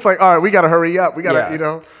 yeah, they're just like, all right, we got to hurry up. We got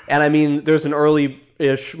to, And I mean, there's an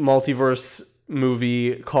early-ish multiverse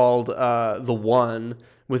movie called The One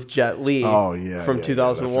with Jet Li from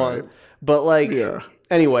 2001. Right. But like,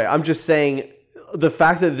 anyway, I'm just saying the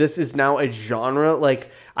fact that this is now a genre, like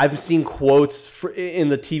I've seen quotes in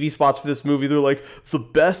the TV spots for this movie. They're like, the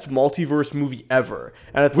best multiverse movie ever.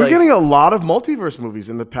 And it's we're getting a lot of multiverse movies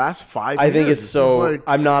in the past 5 years. I think it's so. Like,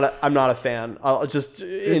 I'm not a fan. I'll just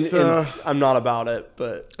I'm not about it.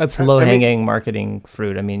 But that's low hanging marketing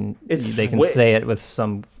fruit. I mean, they can say it with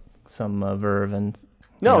some verve and.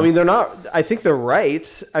 No, I mean they're not. I think they're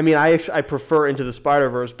right. I mean, I prefer Into the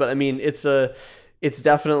Spider-Verse, but I mean it's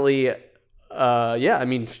definitely. I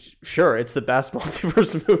mean, sure, it's the best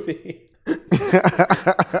multiverse movie.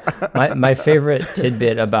 my favorite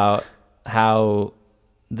tidbit about how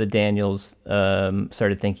the Daniels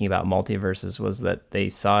started thinking about multiverses was that they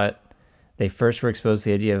saw it. They first were exposed to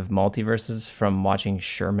the idea of multiverses from watching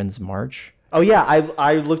Sherman's March. Oh yeah,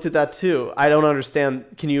 I looked at that too. I don't understand.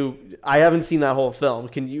 I haven't seen that whole film.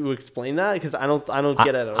 Can you explain that? Because I don't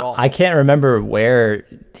get it at all. I can't remember where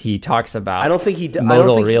he talks about. I don't think he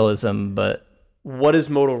modal realism, but what is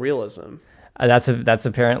modal realism? That's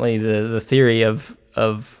apparently the theory of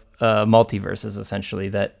multiverses, essentially,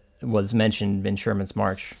 that was mentioned in Sherman's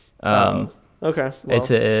March. Okay. Well,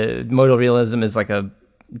 It's a modal realism is like a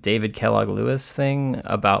David Kellogg Lewis thing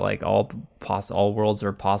about like all worlds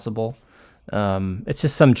are possible. It's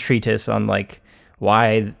just some treatise on like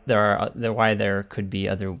why there could be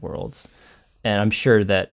other worlds, and I'm sure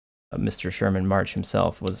that Mr. Sherman March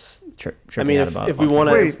himself was tripping out about. If we want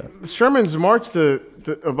to, Wait, Sherman's March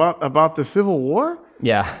about the Civil War?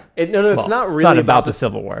 Yeah. It's not really It's not about the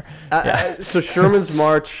Civil War. So Sherman's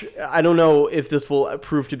March, I don't know if this will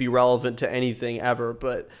prove to be relevant to anything ever,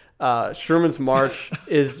 but Sherman's March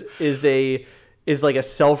is like a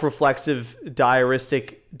self-reflexive,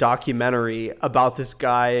 diaristic documentary about this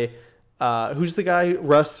guy. Who's the guy?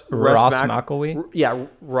 Ross McElwee. Yeah,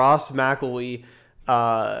 Ross McElwee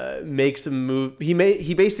makes a move.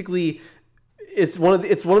 He basically it's one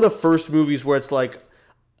of the first movies where it's like,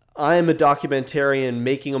 I am a documentarian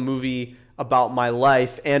making a movie about my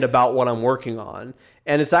life and about what I'm working on,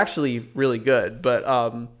 and it's actually really good.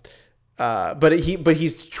 But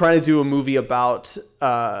he's trying to do a movie about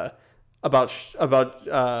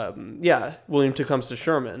William Tecumseh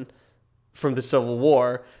Sherman from the Civil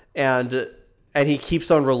War, and he keeps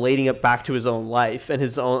on relating it back to his own life and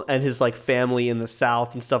his like family in the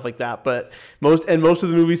South and stuff like that. But most of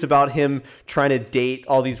the movies about him trying to date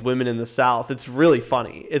all these women in the South. It's really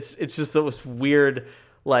funny. It's just this weird,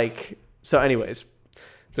 like, so anyways,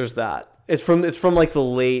 there's that. It's from like the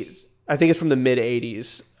late, I think it's from the mid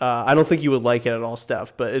 80s. I don't think you would like it at all,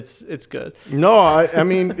 Steph, but it's good. No, I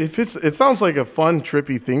mean, it sounds like a fun,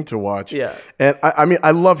 trippy thing to watch. Yeah. And I mean,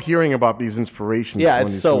 I love hearing about these inspirations Yeah, when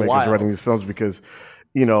it's these so filmmakers wild. writing these films because,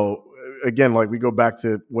 you know, again, like we go back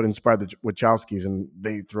to what inspired the Wachowskis, and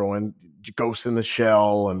they throw in Ghost in the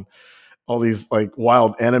Shell and all these like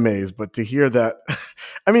wild animes. But to hear that,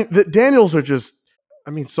 I mean, the Daniels are just, I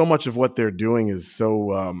mean, so much of what they're doing is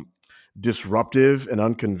so disruptive and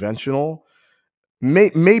unconventional.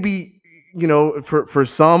 Maybe, you know, for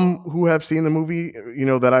some who have seen the movie, you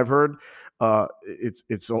know, that I've heard,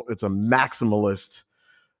 it's a maximalist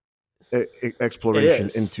exploration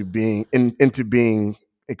It is. into being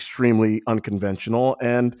extremely unconventional.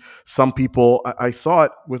 And some people, I saw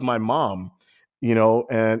it with my mom, you know,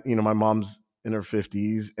 and you know, my mom's in her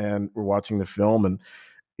 50s, and we're watching the film, and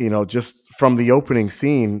you know, just from the opening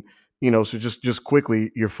scene, you know, so just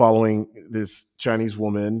quickly, you're following this Chinese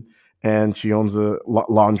woman, and she owns a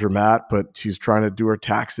laundromat, but she's trying to do her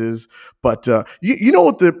taxes. But you know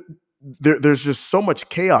what, there's just so much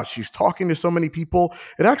chaos. She's talking to so many people.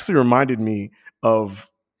 It actually reminded me of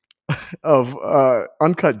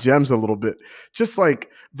Uncut Gems a little bit, just like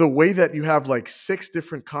the way that you have like 6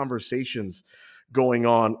 different conversations going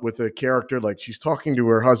on with a character. Like she's talking to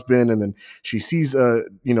her husband, and then she sees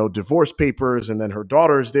you know, divorce papers, and then her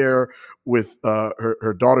daughter's there with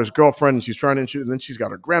her daughter's girlfriend, and she's trying to introduce, and then she's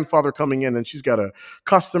got her grandfather coming in, and she's got a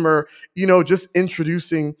customer, you know, just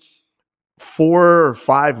introducing 4 or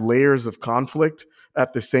 5 layers of conflict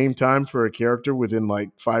at the same time for a character within like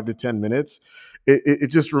 5 to 10 minutes. It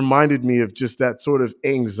just reminded me of just that sort of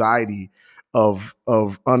anxiety of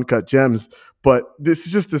Uncut Gems. But this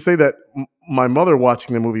is just to say that my mother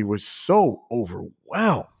watching the movie was so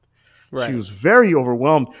overwhelmed. Right. She was very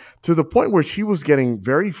overwhelmed to the point where she was getting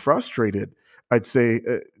very frustrated, I'd say,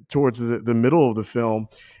 towards the middle of the film.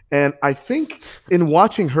 And I think in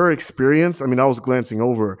watching her experience, I mean, I was glancing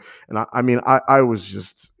over, and I was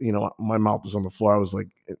just, you know, my mouth was on the floor. I was like,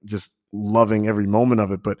 just loving every moment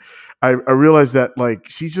of it. But I realized that like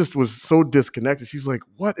she just was so disconnected. She's like,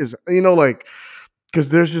 what is, you know, like, because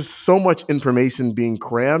there's just so much information being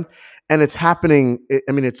crammed, and it's happening.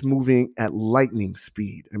 I mean, it's moving at lightning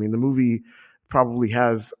speed. I mean, the movie probably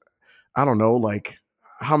has, I don't know, like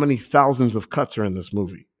how many thousands of cuts are in this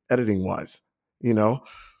movie, editing wise, you know?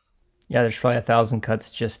 Yeah, there's probably 1,000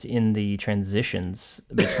 cuts just in the transitions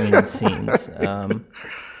between the scenes.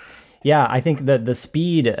 Yeah, I think that the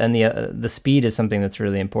speed and the speed is something that's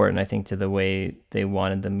really important, I think, to the way they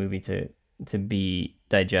wanted the movie to be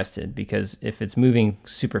digested. Because if it's moving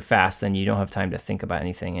super fast, then you don't have time to think about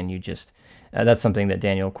anything, and you just that's something that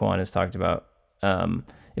Daniel Kwan has talked about.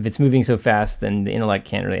 If it's moving so fast, then the intellect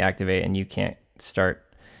can't really activate, and you can't start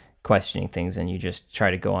questioning things, and you just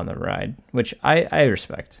try to go on the ride, which I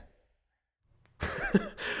respect.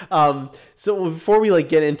 So before we like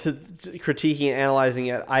get into critiquing and analyzing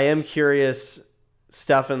it, I am curious,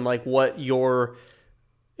 Stefan, like what your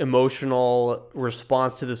emotional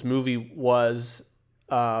response to this movie was.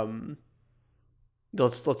 Let's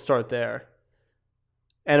start there,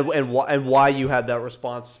 and why you had that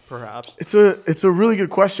response, perhaps. It's a really good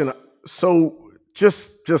question. So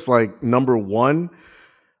just like number one,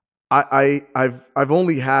 I've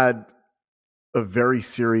only had a very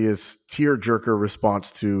serious tearjerker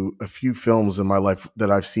response to a few films in my life that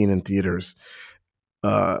I've seen in theaters.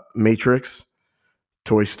 Matrix,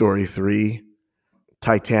 Toy Story 3,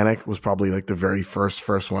 Titanic was probably like the very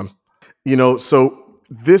first one. So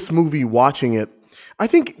this movie, watching it, I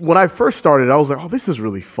think when I first started, I was like, "Oh, this is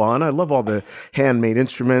really fun. I love all the handmade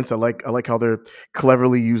instruments. I like how they're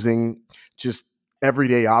cleverly using just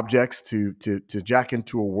everyday objects to jack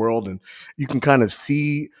into a world, and you can kind of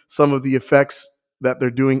see some of the effects that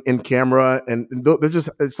they're doing in camera, and they're just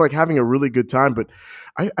it's like having a really good time." But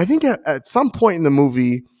I think at some point in the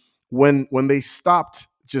movie, when they stopped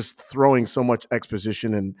just throwing so much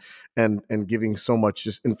exposition and giving so much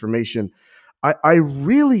just information, I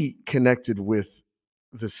really connected with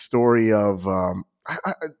the story of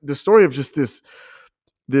the story of just this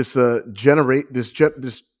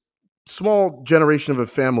small generation of a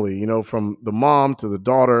family, from the mom to the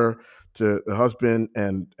daughter to the husband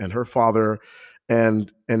and her father,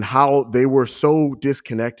 and how they were so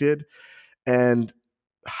disconnected, and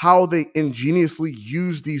how they ingeniously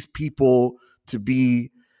used these people to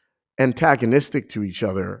be antagonistic to each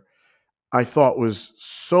other. I thought was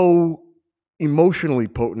so emotionally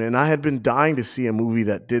potent. And I had been dying to see a movie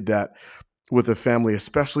that did that with a family,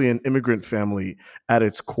 especially an immigrant family at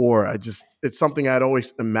its core. It's something I'd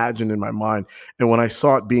always imagined in my mind. And when I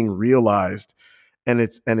saw it being realized, and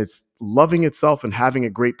it's loving itself and having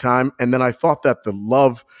a great time. And then I thought that the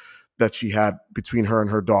love that she had between her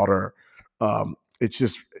and her daughter, um, it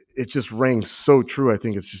just rang so true. I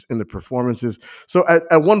think it's just in the performances. So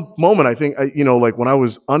at one moment, I think like when I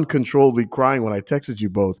was uncontrollably crying when I texted you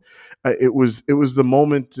both, it was the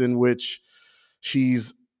moment in which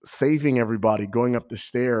she's saving everybody, going up the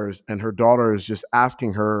stairs, and her daughter is just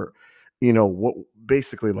asking her, what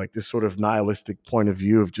basically like this sort of nihilistic point of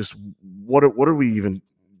view of just what are we even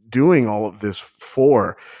doing all of this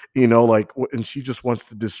for, and she just wants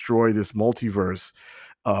to destroy this multiverse,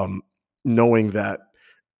 um, knowing that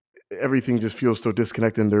everything just feels so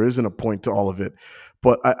disconnected and there isn't a point to all of it.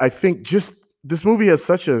 But I think just this movie has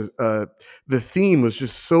such the theme was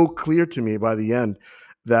just so clear to me by the end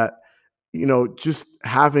that just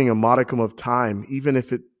having a modicum of time, even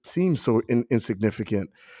if it seems so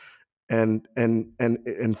insignificant, and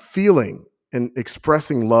feeling and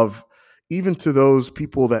expressing love, even to those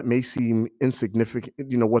people that may seem insignificant,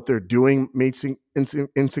 what they're doing may seem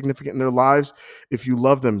insignificant in their lives. If you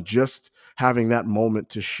love them, just having that moment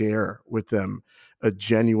to share with them a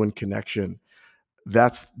genuine connection,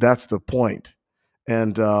 that's the point.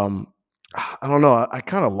 And I don't know, I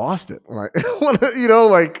kind of lost it when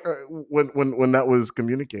when that was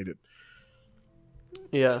communicated.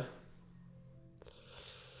 Yeah.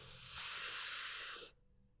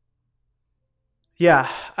 Yeah,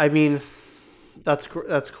 I mean, that's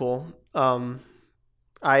cool.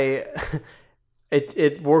 I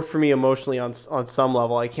it worked for me emotionally on some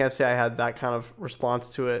level. I can't say I had that kind of response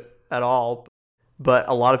to it at all, but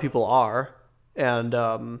a lot of people are, and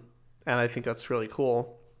I think that's really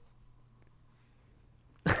cool.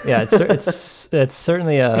 Yeah, it's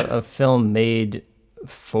certainly a film made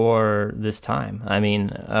for this time. I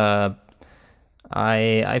mean,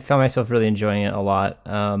 I found myself really enjoying it a lot.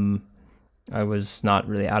 I was not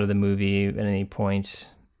really out of the movie at any point.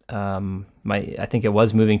 I think it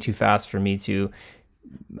was moving too fast for me to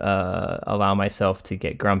allow myself to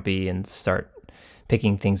get grumpy and start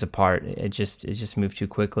picking things apart. It just moved too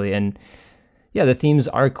quickly. And yeah, the themes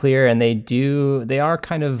are clear, and they are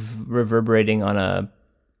kind of reverberating on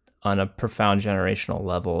a profound generational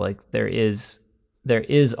level. Like there is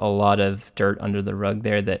a lot of dirt under the rug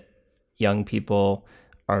there that young people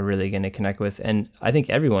are really going to connect with, and I think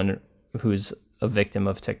everyone who's a victim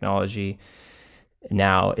of technology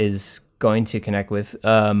now is going to connect with.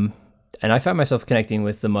 And I found myself connecting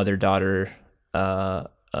with the mother-daughter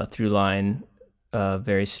through line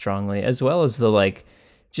very strongly, as well as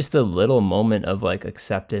just the little moment of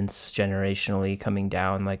acceptance generationally coming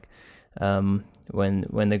down,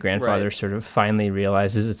 when the grandfather Right. sort of finally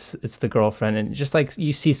realizes it's the girlfriend, and just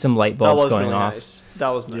you see some light That bulbs was going really off. nice. That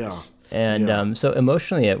was nice. Yeah. And Yeah. so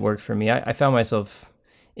emotionally it worked for me. I found myself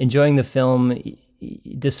enjoying the film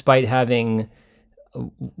despite having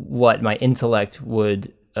what my intellect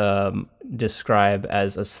would describe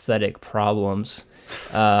as aesthetic problems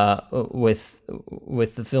with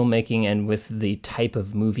the filmmaking and with the type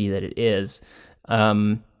of movie that it is.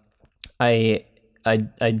 I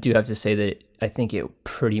do have to say that I think it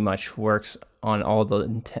pretty much works on all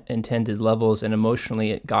the intended levels, and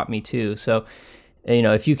emotionally it got me too. So,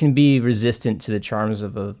 if you can be resistant to the charms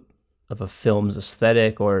of a film's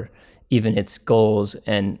aesthetic, or even its goals,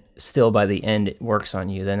 and still by the end it works on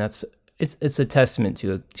you, then it's a testament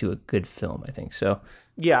to a good film, I think. So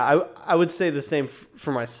Yeah, I would say the same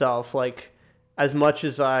for myself. Like, as much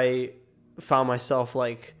as I found myself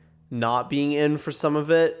like not being in for some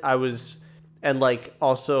of it, I was, and like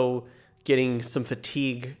also getting some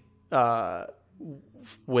fatigue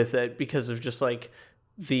with it because of just like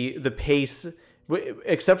the pace,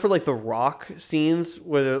 except for like the rock scenes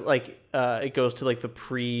where like it goes to like the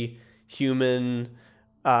pre-human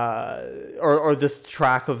or this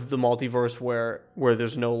track of the multiverse where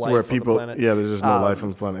there's no life Where on people, the planet. there's just no life on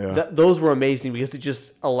the planet. Yeah, Those were amazing because it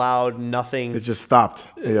just allowed nothing. it just stopped.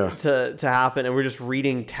 Yeah, to happen, and we're just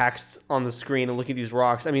reading text on the screen and looking at these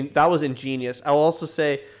rocks. I mean, that was ingenious. I will also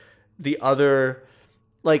say the other,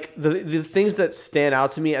 like the things that stand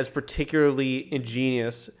out to me as particularly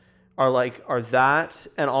ingenious are that,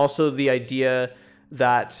 and also the idea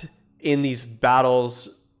that in these battles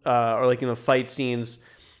or like in the fight scenes,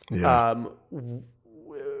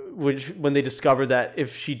 which when they discover that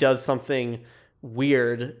if she does something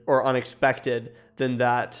weird or unexpected, then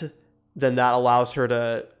that allows her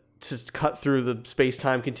to cut through the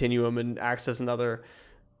space-time continuum and access another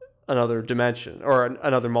dimension or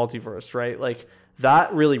another multiverse, right? Like,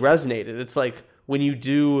 that really resonated. It's like when you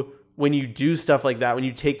do stuff like that, when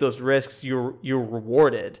you take those risks, you're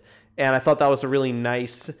rewarded. And I thought that was a really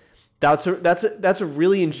nice. That's a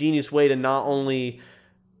really ingenious way to not only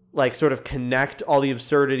like sort of connect all the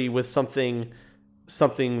absurdity with something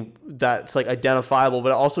that's like identifiable, but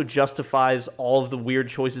it also justifies all of the weird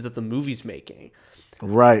choices that the movie's making.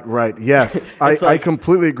 Right. Yes, I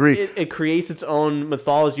completely agree. It creates its own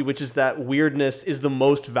mythology, which is that weirdness is the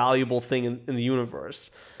most valuable thing in the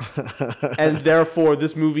universe. And therefore,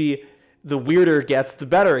 this movie, the weirder it gets, the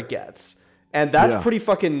better it gets. And that's pretty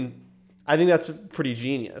fucking... I think that's pretty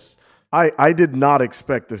genius. I did not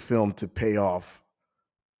expect the film to pay off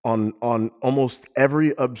on almost every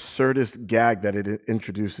absurdist gag that it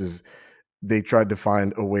introduces. They tried to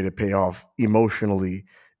find a way to pay off emotionally,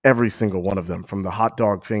 every single one of them, from the hot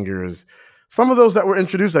dog fingers. Some of those that were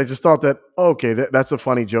introduced, I just thought that, okay, that's a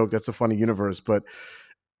funny joke. That's a funny universe. But,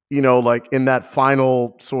 like in that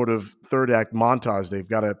final sort of third act montage, they've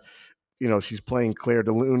got to, she's playing Claire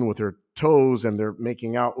de Lune with her toes and they're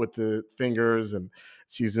making out with the fingers, and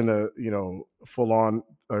she's in a, full on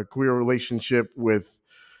queer relationship with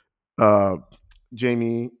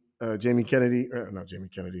Jamie Kennedy, not Jamie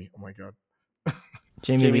Kennedy. Oh my God.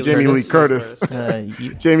 Jamie Lee Curtis.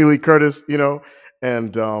 Jamie Lee Curtis,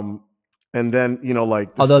 and then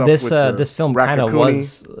like the although stuff this film kind of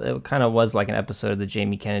was like an episode of the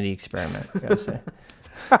Jamie Kennedy experiment, I gotta say.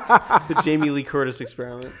 The Jamie Lee Curtis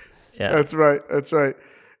experiment. Yeah, that's right.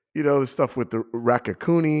 The stuff with the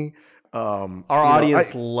Raccacoonie. Our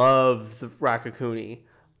audience loved the Raccacoonie.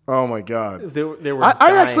 Oh my God! They were.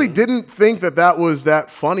 I actually didn't think that was that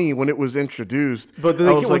funny when it was introduced. But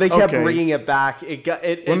then when they kept bringing it back, it got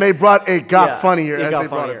funnier as they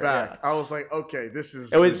brought it back. Yeah. I was like, okay, this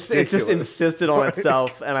is. It just insisted on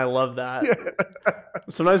itself, and I love that. Yeah.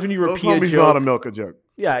 Sometimes when you repeat a joke, not a milk a joke.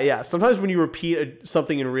 Yeah. Sometimes when you repeat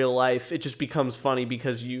something in real life, it just becomes funny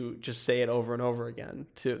because you just say it over and over again.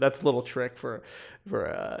 Too. That's a little trick for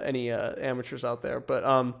any amateurs out there, but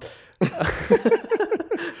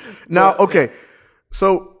Now, okay,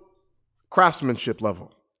 so craftsmanship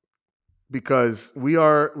level, because we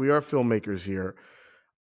are filmmakers here.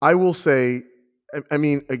 I will say, I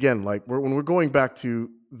mean, again, like when we're going back to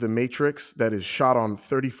The Matrix, that is shot on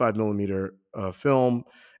 35 millimeter film,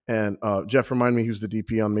 and Jeff, remind me who's the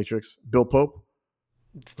DP on Matrix? Bill Pope.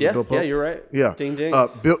 Yeah, Bill Pope? Yeah, you're right. Yeah, ding ding.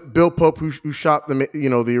 Bill Pope, who shot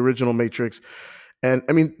the original Matrix, and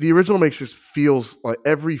I mean the original Matrix feels like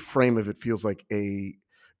every frame of it feels like a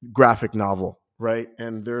graphic novel, right?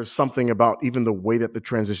 And there's something about even the way that the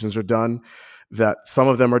transitions are done, that some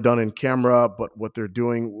of them are done in camera, but what they're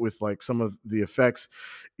doing with like some of the effects,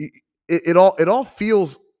 it all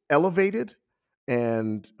feels elevated,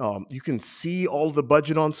 and you can see all the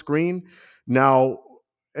budget on screen now.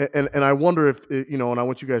 And I wonder if and I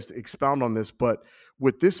want you guys to expound on this, but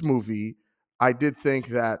with this movie, I did think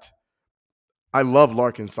that I love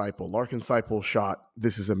Larkin Seipel. Larkin Seipel shot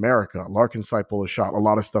This Is America. Larkin Seipel has shot a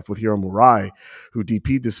lot of stuff with Hiro Murai, who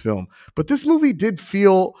DP'd this film. But this movie did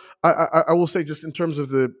feel, I will say, just in terms of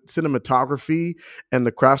the cinematography and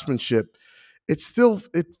the craftsmanship, it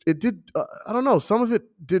did, I don't know, some of it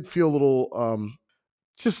did feel a little,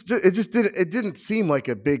 it didn't seem like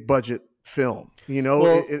a big budget film.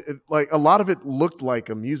 Well, it like a lot of it looked like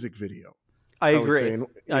a music video. I agree.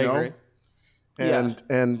 I agree.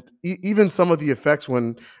 and even some of the effects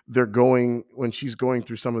when she's going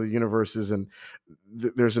through some of the universes, and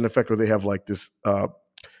there's an effect where they have like this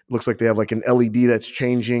looks like they have like an LED that's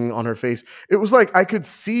changing on her face. It was like I could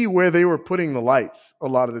see where they were putting the lights a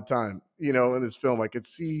lot of the time, in this film. I could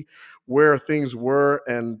see where things were,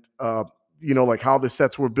 and like how the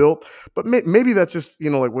sets were built. But maybe that's just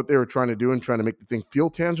like what they were trying to do and trying to make the thing feel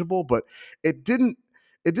tangible. But it didn't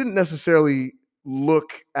necessarily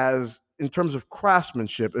look as, in terms of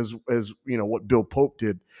craftsmanship, as what Bill Pope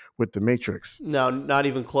did with The Matrix. No, not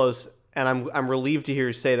even close. And I'm relieved to hear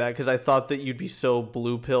you say that, because I thought that you'd be so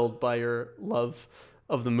blue-pilled by your love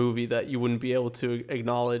of the movie that you wouldn't be able to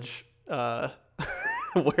acknowledge where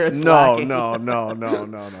it's lacking. No. The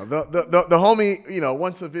homie,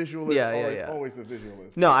 once a visualist, always a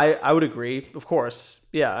visualist. No, I would agree, of course.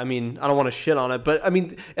 Yeah, I mean, I don't want to shit on it, but I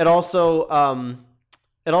mean, it also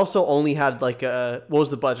only had like what was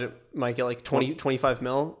the budget, Mike? Like 25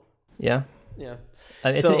 mil? Yeah. Yeah.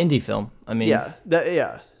 It's an indie film. I mean,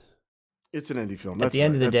 it's an indie film. At the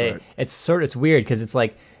end of the day, it's weird because it's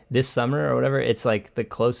like this summer or whatever. It's like the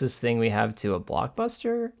closest thing we have to a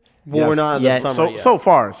blockbuster. Well, we're not in the summer yet. So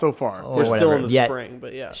far. We're still in the spring,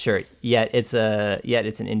 but yeah. Sure. Yet it's an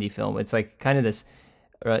indie film. It's like kind of this.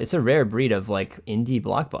 It's a rare breed of like indie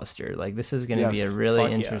blockbuster. Like this is going to be a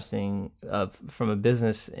really interesting, from a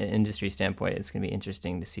business industry standpoint. It's going to be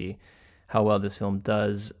interesting to see how well this film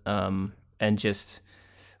does, and just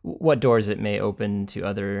what doors it may open to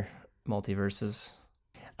other multiverses.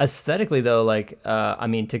 Aesthetically, though, like I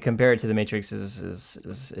mean, to compare it to The Matrix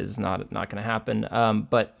is not going to happen.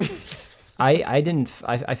 But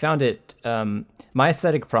I found it. My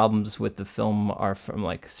aesthetic problems with the film are from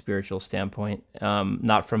like spiritual standpoint,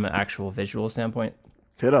 not from an actual visual standpoint.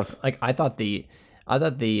 Hit us. Like I thought the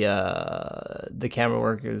camera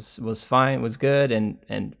work was fine, was good, and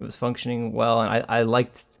it was functioning well, and I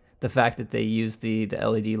liked the fact that they used the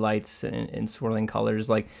LED lights in swirling colors,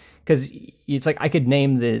 like, because it's like I could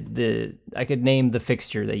name the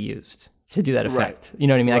fixture they used to do that effect. Right. You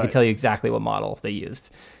know what I mean? Right. I could tell you exactly what model they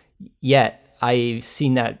used. Yet I've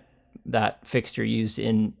seen that fixture used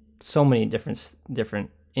in so many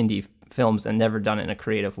different indie films and never done it in a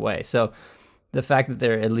creative way. So the fact that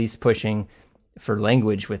they're at least pushing for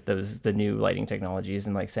language with the new lighting technologies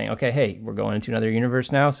and like saying, okay, hey, we're going into another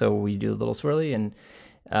universe now, so we do a little swirly, and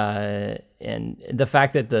the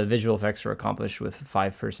fact that the visual effects were accomplished with a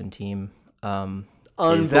 5-person team,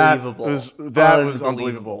 unbelievable. That was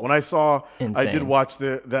unbelievable. When I did watch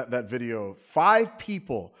that video. 5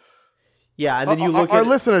 people. Yeah, and then you look at our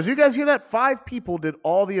listeners. You guys hear that? 5 people did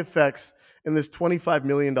all the effects in this $25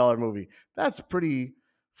 million movie. That's pretty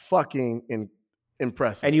fucking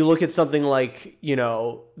impressive. And you look at something like,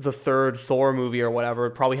 the third Thor movie or whatever,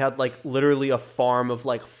 it probably had like literally a farm of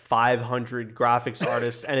like 500 graphics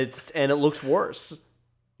artists, and it looks worse.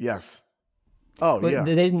 Yes. But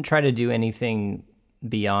they didn't try to do anything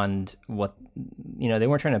beyond what, they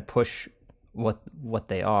weren't trying to push what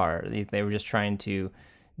they are. They were just trying to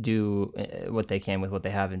do what they can with what they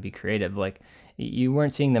have and be creative. Like, you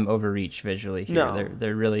weren't seeing them overreach visually here. No.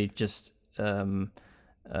 They're really just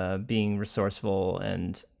being resourceful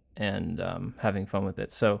and having fun with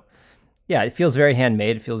it. So yeah, it feels very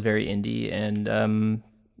handmade. It feels very indie,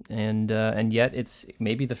 and yet it's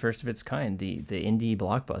maybe the first of its kind, the indie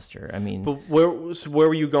blockbuster. I mean, but where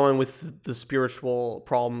were you going with the spiritual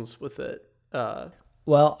problems with it?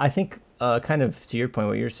 Well, I think kind of to your point,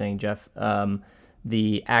 what you're saying, Jeff,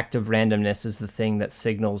 the act of randomness is the thing that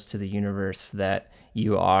signals to the universe that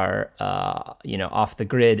you are, off the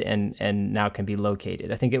grid and now can be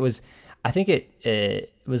located. I think it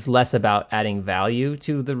was less about adding value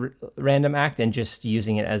to the random act and just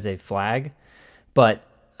using it as a flag, but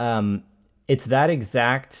it's that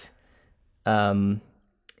exact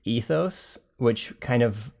ethos, which kind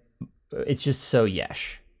of, it's just so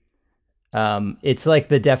Yesh. It's like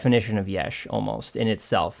the definition of Yesh almost in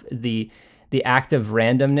itself. The act of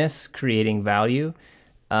randomness creating value.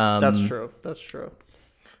 That's true.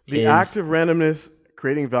 The act of randomness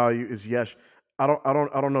creating value is Yesh. I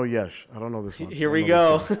don't know Yesh. I don't know this one. Here we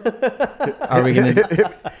go. Are we gonna do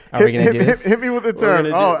this? Hit me with the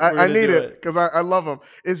term. I need it because I love them.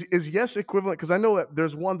 Is Yesh equivalent? Because I know that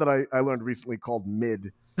there's one that I learned recently called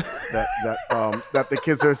mid. that the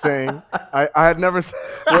kids are saying. I had never.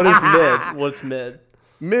 What is mid? What's mid?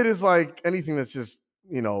 Mid is like anything that's just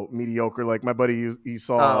mediocre. Like my buddy, he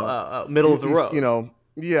saw middle of the road.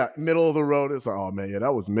 Middle of the road. It's like, oh man,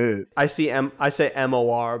 that was mid. I say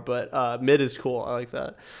MOR, but mid is cool. I like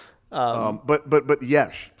that. But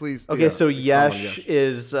Yesh, please. Okay, so Yesh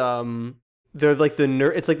is they're like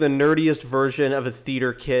it's like the nerdiest version of a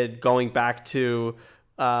theater kid going back to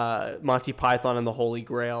Monty Python and the Holy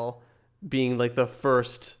Grail being like the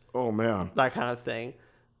first. Oh man, that kind of thing.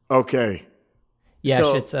 Okay. Yesh,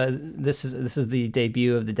 So- it's this is the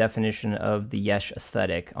debut of the definition of the Yesh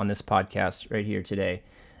aesthetic on this podcast right here today.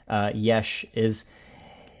 Yesh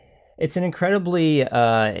it's an incredibly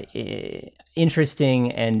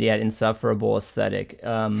interesting and yet insufferable aesthetic.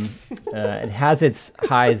 It has its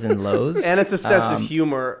highs and lows, and it's a sense of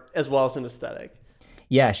humor as well as an aesthetic.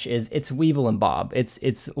 Yesh it's Weeble and Bob.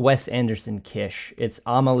 It's Wes Anderson Kish. It's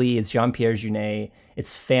Amelie. It's Jean-Pierre Jeunet.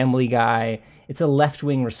 It's Family Guy. It's a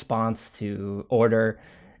left-wing response to Order.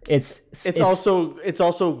 It's also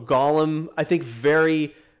Gollum. I think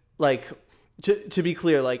very like to be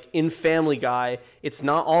clear, like in Family Guy, it's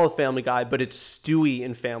not all of Family Guy, but it's Stewie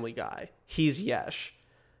in Family Guy. He's Yesh.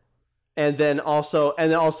 And then also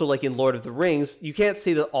like in Lord of the Rings, you can't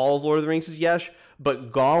say that all of Lord of the Rings is Yesh,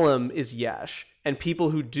 but Gollum is Yesh. And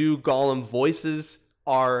people who do Gollum voices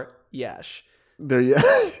are Yesh. There you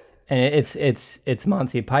And it's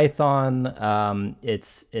Monty Python.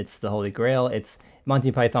 It's the Holy Grail. It's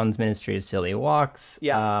Monty Python's Ministry of Silly Walks.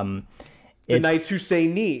 Yeah. The Knights Who Say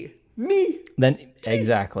Knee. Then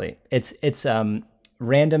exactly. It's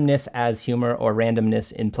randomness as humor or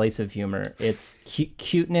randomness in place of humor. It's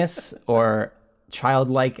cuteness or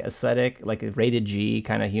childlike aesthetic, like a rated G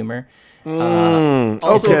kind of humor.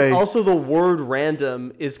 Also, the word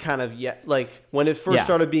random is kind of like when it first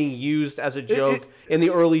started being used as a joke in the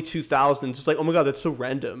early 2000s. It's like, oh my god, that's so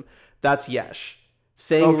random. That's Yesh.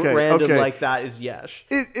 Saying random like that is Yesh.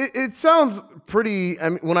 It sounds pretty. I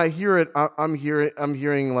mean, when I hear it, I'm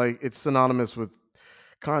hearing like it's synonymous with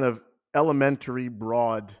kind of elementary,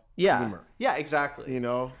 broad humor. Yeah, exactly. You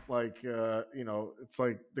know, like it's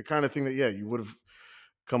like the kind of thing that you would have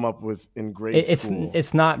come up with in grade school.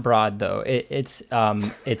 It's not broad though. It's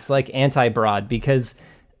like anti-broad because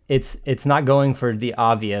it's not going for the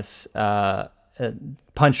obvious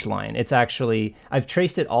punchline. It's actually, I've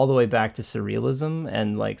traced it all the way back to surrealism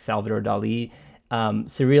and like Salvador Dali.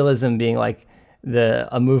 Surrealism being like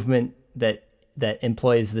a movement that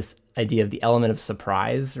employs this idea of the element of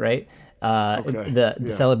surprise, right?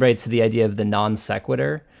 Celebrates the idea of the non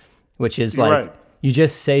sequitur, which is like you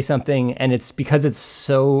just say something and it's because it's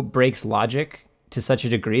so breaks logic to such a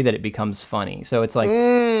degree that it becomes funny. So it's like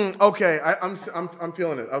I'm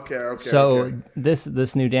feeling it. Okay. So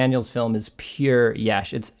this new Daniels film is pure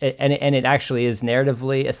Yesh. It actually is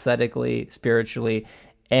narratively, aesthetically, spiritually,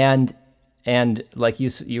 and like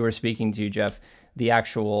you were speaking to, Jeff, the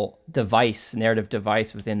actual narrative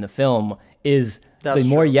device within the film is the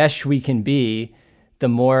more Yesh we can be, the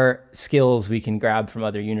more skills we can grab from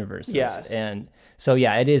other universes. Yeah. And so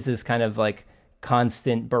it is this kind of like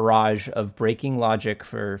constant barrage of breaking logic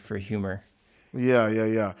for humor.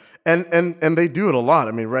 Yeah. And they do it a lot.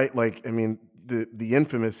 I mean, right? Like, I mean, the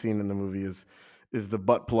infamous scene in the movie is the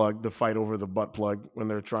butt plug, the fight over the butt plug when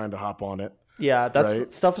they're trying to hop on it. Yeah,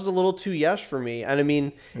 stuff is a little too Yesh for me. And I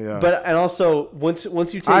mean, but also once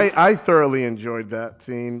you take, I thoroughly enjoyed that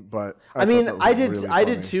scene, but I did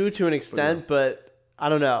really too to an extent, but I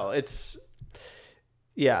don't know. It's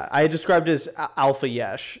I described it as alpha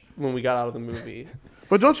Yesh when we got out of the movie.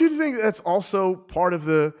 But don't you think that's also part of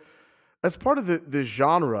the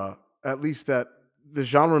genre, at least that the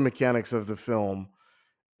genre mechanics of the film,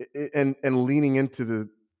 and leaning into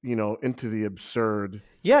the absurd.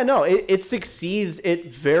 Yeah, no, it succeeds.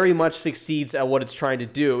 It very much succeeds at what it's trying to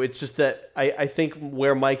do. It's just that I think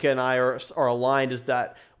where Micah and I are aligned is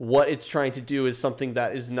that what it's trying to do is something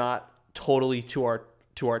that is not totally to our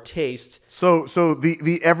taste. So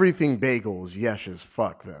the everything bagel is Yesh as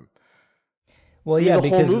fuck then. Well, I mean, the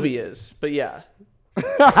whole movie is, but yeah.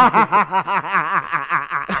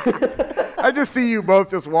 I just see you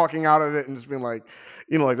both just walking out of it and just being like,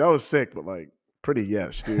 like that was sick, but like pretty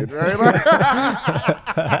Yesh, dude. Right?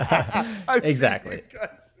 Exactly.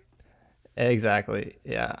 Exactly.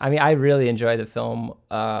 Yeah. I mean, I really enjoyed the film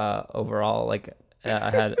overall. Like, I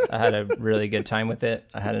had a really good time with it.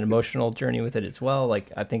 I had an emotional journey with it as well.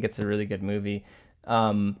 Like, I think it's a really good movie.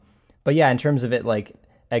 But yeah, in terms of it, like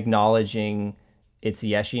acknowledging its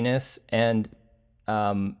Yeshiness and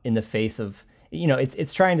in the face of,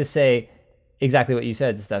 it's trying to say exactly what you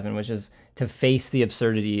said, Stefan, which is to face the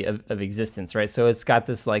absurdity of existence, right? So it's got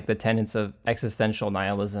this like the tenets of existential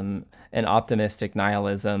nihilism and optimistic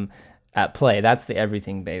nihilism at play. That's the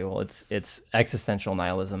everything bagel. It's existential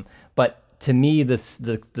nihilism. But to me, the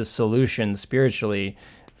solution spiritually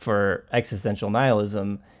for existential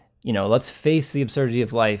nihilism, let's face the absurdity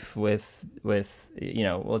of life with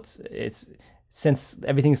since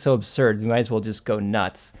everything's so absurd, we might as well just go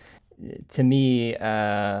nuts. to me,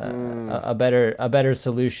 a better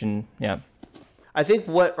solution. Yeah. I think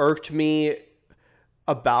what irked me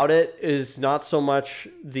about it is not so much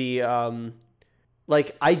the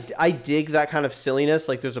like I dig that kind of silliness,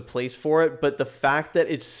 like there's a place for it, but the fact that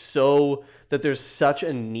that there's such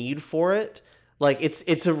a need for it, like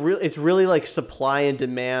it's really like supply and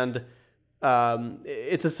demand.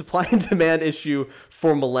 It's a supply and demand issue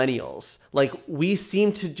for millennials. Like we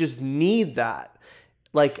seem to just need that.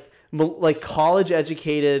 Like college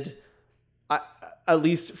educated, at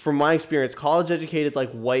least from my experience, college educated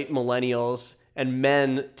like white millennials and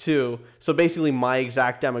men too. So basically my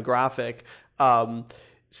exact demographic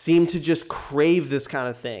seem to just crave this kind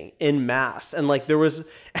of thing in mass. And like there was,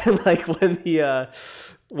 and like when the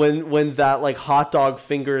when that like hot dog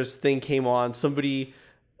fingers thing came on, somebody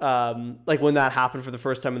like when that happened for the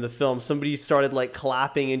first time in the film, somebody started like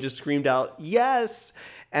clapping and just screamed out yes.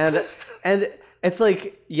 And it's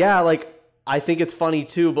like, yeah, like I think it's funny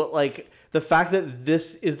too, but like the fact that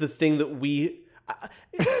this is the thing that we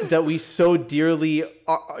so dearly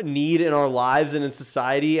need in our lives and in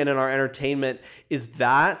society and in our entertainment is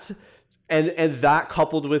that, and that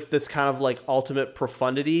coupled with this kind of like ultimate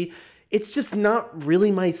profundity, it's just not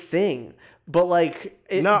really my thing. But like,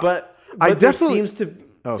 but I definitely seems to.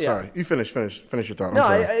 Oh, sorry. You finish your thought. No,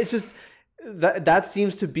 I'm sorry. it's just that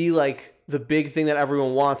seems to be like the big thing that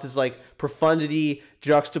everyone wants is like profundity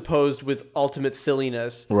juxtaposed with ultimate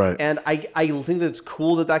silliness. Right. And I think that it's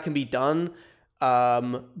cool that can be done.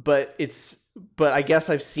 But I guess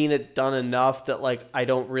I've seen it done enough that like I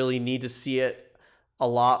don't really need to see it a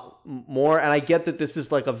lot more. And I get that this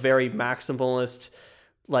is like a very maximalist,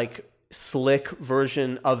 like slick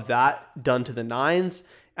version of that done to the nines.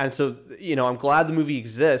 And so, you know, I'm glad the movie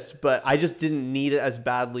exists, but I just didn't need it as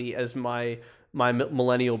badly as my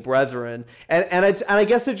millennial brethren. And I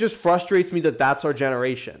guess it just frustrates me that that's our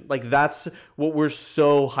generation. Like that's what we're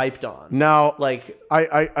so hyped on. Now, like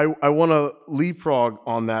I want to leapfrog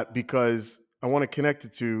on that because I want to connect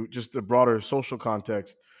it to just a broader social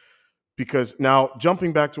context. Because now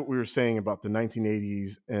jumping back to what we were saying about the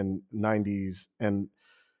 1980s and 90s and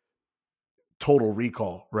Total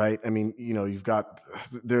Recall, right? I mean, you know, you've got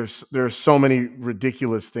there's so many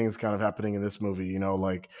ridiculous things kind of happening in this movie, you know,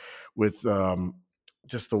 like with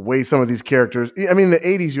just the way some of these characters. I mean, in the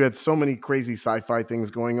 80s you had so many crazy sci-fi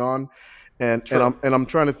things going on, and I'm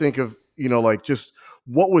trying to think of, you know, like just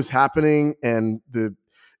what was happening and the,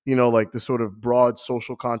 you know, like the sort of broad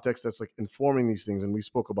social context that's like informing these things. And we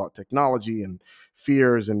spoke about technology and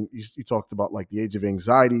fears, and you talked about like the age of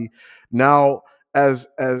anxiety. Now, as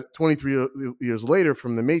 23 years later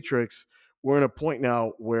from The Matrix, we're in a point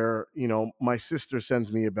now where, you know, my sister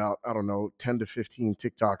sends me about, I don't know, 10 to 15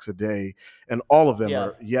 TikToks a day, and all of them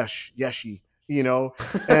are yeshy, you know,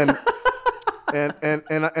 and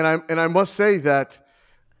I must say that.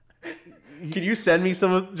 Can you send me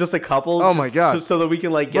just a couple? Oh my God. So that we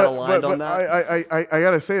can like get aligned on that. I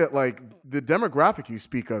gotta say that like the demographic you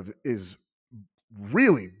speak of is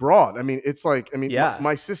really broad. I mean, it's like, I mean,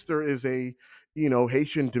 my sister is a, you know,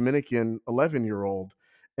 Haitian Dominican 11-year-old,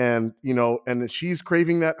 and, you know, and she's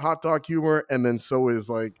craving that hot dog humor. And then so is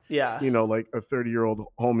like, you know, like a 30-year-old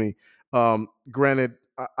homie. Granted,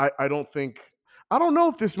 I don't know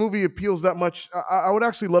if this movie appeals that much. I would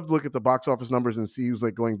actually love to look at the box office numbers and see who's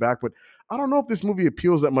like going back, but I don't know if this movie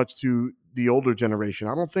appeals that much to the older generation.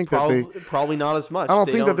 I don't think probably not as much. I don't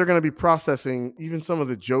think that they're going to be processing even some of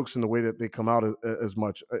the jokes and the way that they come out as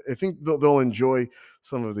much. I think they'll enjoy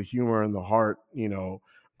some of the humor and the heart, you know.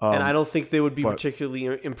 And I don't think they would be particularly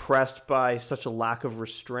impressed by such a lack of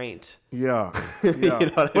restraint. Yeah, You know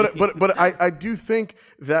what I mean? But I do think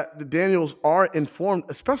that the Daniels are informed,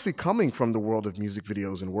 especially coming from the world of music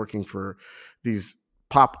videos and working for these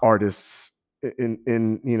pop artists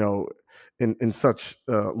in you know, in such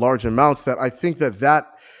large amounts, that I think that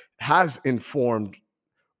has informed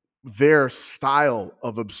their style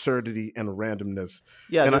of absurdity and randomness.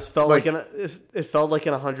 Yeah, and it felt like it felt like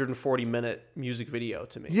an 140-minute music video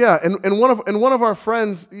to me. Yeah, and one of our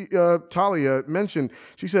friends, Talia, mentioned,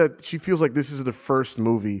 she said she feels like this is the first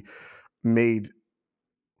movie made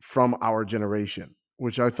from our generation,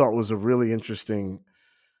 which I thought was a really interesting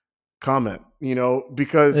comment, you know,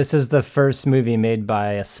 because this is the first movie made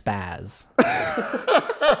by a spaz.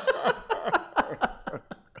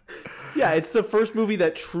 Yeah, it's the first movie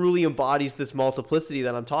that truly embodies this multiplicity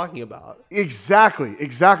that I'm talking about. Exactly.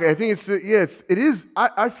 I think it is.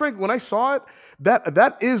 I Frank, when I saw it,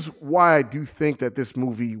 that is why I do think that this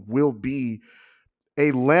movie will be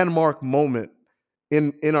a landmark moment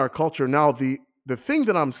in our culture. Now, the thing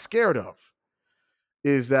that I'm scared of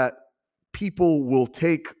is that people will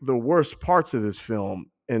take the worst parts of this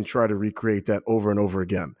film and try to recreate that over and over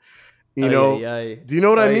again. You Ay, know, ay, ay. do you know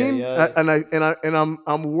what I Ay, mean? ay, ay.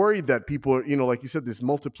 I'm worried that people are, like you said, this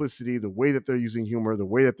multiplicity, the way that they're using humor, the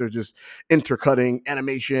way that they're just intercutting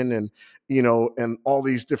animation and and all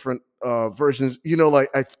these different versions. Like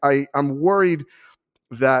I'm worried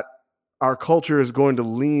that our culture is going to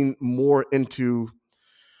lean more into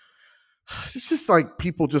it's just like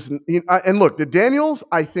people just and look, the Daniels,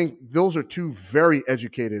 I think those are two very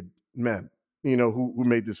educated men, who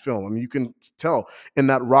made this film. I mean, you can tell in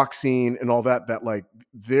that rock scene and all that like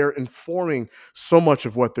they're informing so much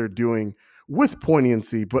of what they're doing with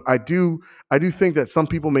poignancy. But I do think that some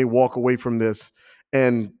people may walk away from this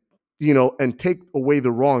and and take away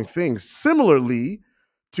the wrong things. Similarly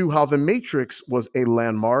to how The Matrix was a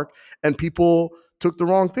landmark and people took the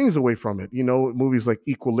wrong things away from it. Movies like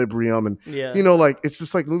Equilibrium and Yeah. like it's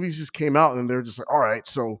just like movies just came out and they're just like, all right,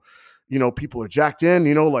 so people are jacked in.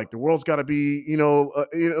 Like the world's got to be, like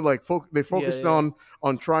they Yeah, focused yeah.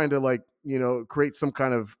 on trying to like create some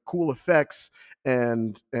kind of cool effects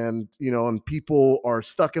and people are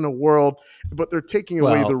stuck in a world, but they're taking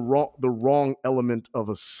away Well, the wrong element of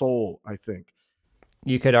a soul. I think.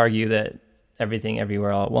 you could argue that Everything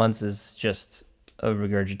Everywhere All at Once is just a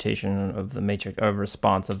regurgitation of the Matrix, a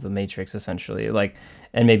response of the Matrix, essentially. Like,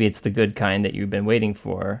 and maybe it's the good kind that you've been waiting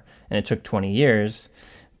for, and it took 20 years,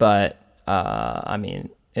 but I mean,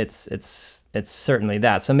 it's certainly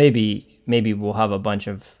that. So maybe we'll have a bunch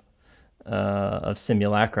of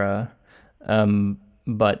simulacra,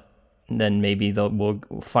 but then maybe we'll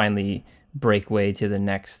finally break way to the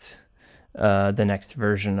next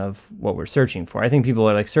version of what we're searching for. I think people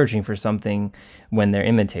are like searching for something when they're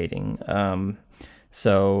imitating.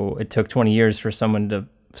 So it took 20 years for someone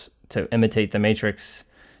to imitate the Matrix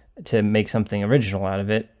to make something original out of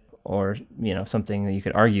it, or something that you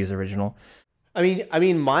could argue is original. I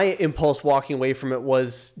mean, my impulse walking away from it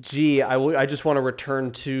was, gee, I just want to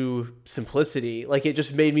return to simplicity. Like, it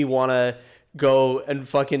just made me want to go and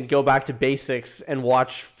fucking go back to basics and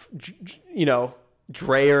watch,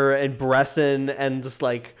 Dreyer and Bresson and just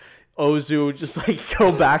like Ozu, just like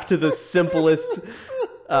go back to the simplest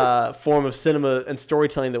form of cinema and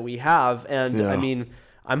storytelling that we have. And Yeah. I mean,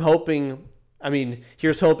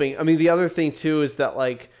 here's hoping. I mean, the other thing too is that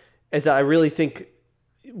I really think,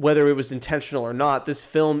 whether it was intentional or not, this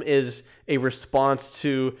film is a response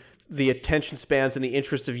to the attention spans and the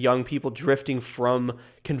interest of young people drifting from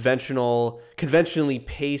conventionally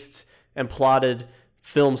paced and plotted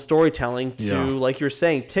film storytelling to, like you're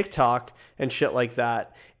saying, TikTok and shit like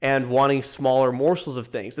that, and wanting smaller morsels of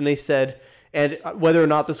things. And they said, and whether or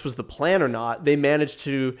not this was the plan or not, they managed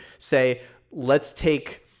to say, let's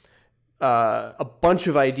take a bunch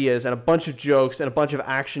of ideas and a bunch of jokes and a bunch of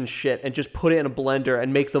action shit and just put it in a blender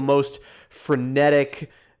and make the most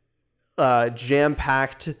frenetic,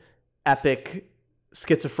 jam-packed, epic,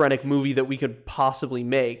 schizophrenic movie that we could possibly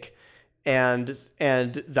make. And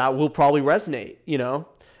that will probably resonate,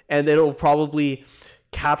 and it'll probably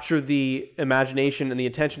capture the imagination and the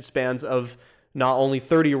attention spans of not only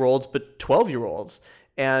 30-year-olds, but 12-year-olds.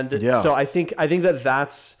 And so I think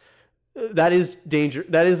that is danger.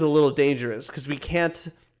 That is a little dangerous, because we can't.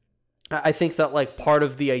 I think that like part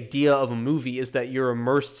of the idea of a movie is that you're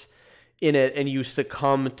immersed in it and you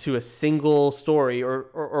succumb to a single story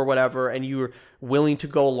or whatever, and you're willing to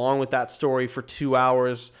go along with that story for 2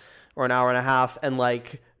 hours or an hour and a half, and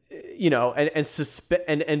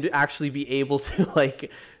and actually be able to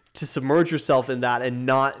to submerge yourself in that and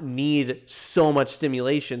not need so much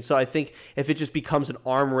stimulation. So I think if it just becomes an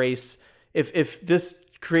arm race, if this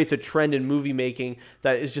creates a trend in movie making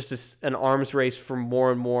that is just an arms race for more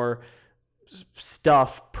and more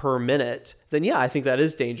stuff per minute, then yeah, I think that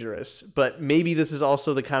is dangerous. But maybe this is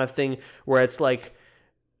also the kind of thing where it's like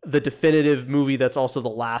the definitive movie that's also the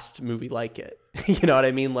last movie like it. You know what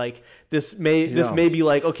I mean? Like this may be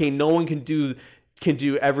like, okay, no one can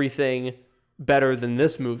do everything better than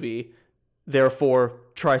this movie, therefore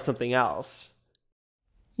try something else.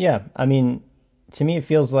 Yeah, I mean, to me it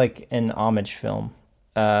feels like an homage film.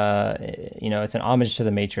 It's an homage to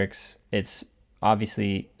The Matrix. It's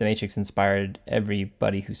obviously The Matrix inspired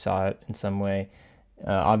everybody who saw it in some way.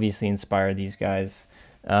 Obviously inspired these guys.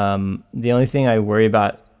 The only thing I worry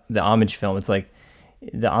about the homage film, it's like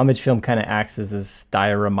the homage film kind of acts as this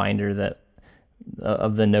dire reminder that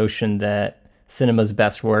of the notion that cinema's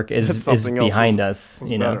best work is behind us.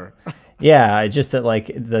 Better. Yeah, just that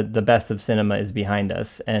like the best of cinema is behind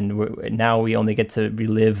us, and now we only get to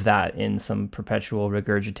relive that in some perpetual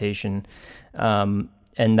regurgitation, and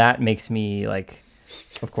that makes me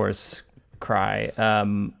of course, cry.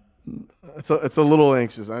 It's a little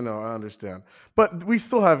anxious. I know, I understand, but we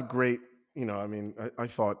still have great I mean, I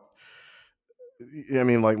thought, I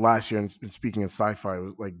mean, like last year, and speaking of sci-fi,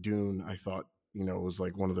 like Dune, I thought, was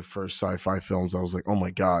like one of the first sci-fi films. I was like, oh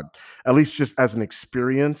my god, at least just as an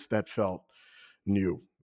experience that felt new.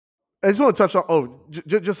 I just want to touch on.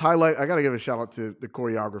 Just highlight. I got to give a shout out to the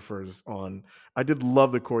choreographers on. I did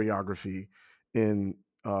love the choreography in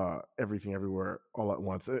Everything Everywhere All at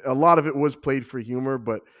Once. A lot of it was played for humor,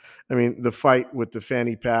 but I mean, the fight with the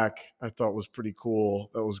fanny pack I thought was pretty cool.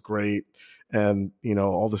 That was great, and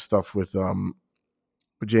all the stuff with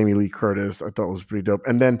Jamie Lee Curtis I thought was pretty dope.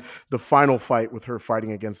 And then the final fight with her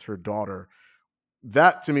fighting against her daughter,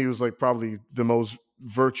 that to me was like probably the most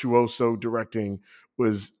virtuoso directing,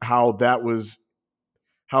 was how their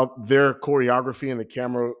choreography and the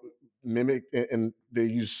camera mimicked, and they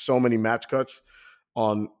used so many match cuts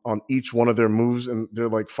on each one of their moves, and they're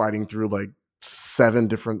like fighting through like 7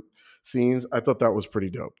 different scenes. I thought that was pretty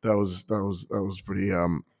dope. That was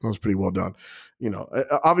pretty well done.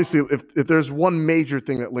 Obviously, if there's one major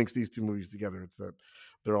thing that links these two movies together, it's that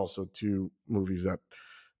they're also two movies that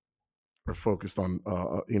are focused on,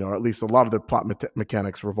 at least a lot of their plot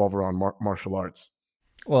mechanics revolve around martial arts.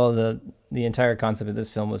 Well, the entire concept of this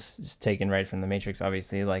film was just taken right from The Matrix.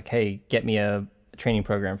 Obviously, like, hey, get me a training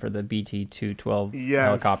program for the BT-212 Yes.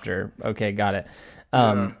 helicopter. Okay, got it.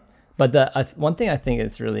 Yeah. But the one thing I think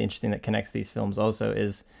is really interesting that connects these films also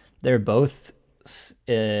is they're both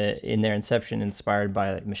in their inception inspired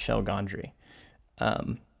by like Michel Gondry.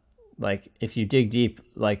 Like if you dig deep,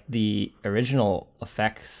 like the original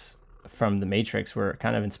effects from The Matrix were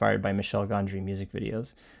kind of inspired by Michel Gondry music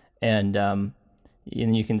videos, and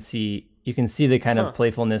you can see the kind of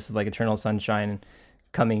playfulness of like Eternal Sunshine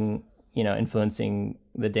coming, influencing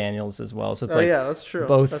the Daniels as well. So it's yeah, that's true.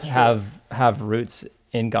 Both That's have roots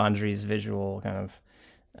in Gondry's visual kind of.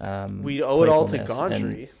 We owe it all to playfulness,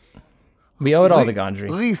 and Gondry. we owe it all to Gondry.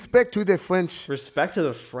 Respect to the French. Respect to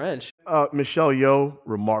the French. Michelle Yeoh,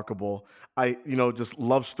 remarkable. Just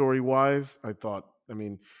love story wise, I thought, I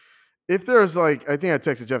mean, if there's like, I think I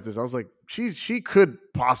texted Jeff this, I was like, she could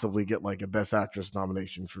possibly get like a Best Actress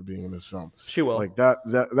nomination for being in this film. She will. Like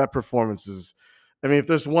that performance is, I mean, if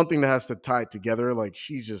there's one thing that has to tie it together, like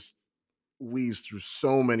she just weaves through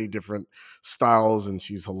so many different styles, and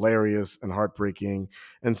she's hilarious and heartbreaking.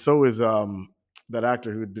 And so is that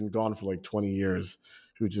actor who had been gone for like 20 years,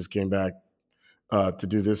 who just came back to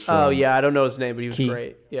do this film. Oh yeah, I don't know his name, but he was Ki.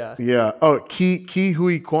 great. Yeah. Yeah. Oh, Ki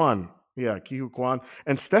Hui Kwan. Yeah, Ki Hui Kwan.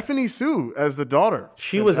 And Stephanie Su as the daughter.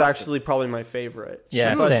 She was actually probably my favorite.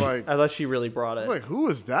 Yeah, I I thought she really brought it. was like, who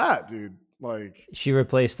is that, dude? Like, She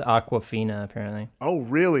replaced Aquafina apparently. oh,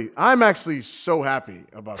 really? I'm actually so happy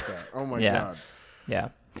about that. Oh my Yeah. God. Yeah.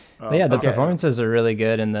 But yeah, the okay. performances are really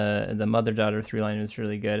good, and the mother-daughter through line was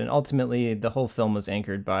really good, and ultimately the whole film was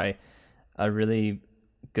anchored by a really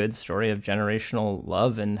good story of generational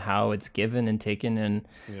love and how it's given and taken. And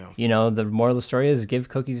the moral of the story is give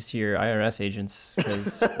cookies to your IRS agents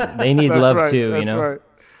because they need love right. too. That's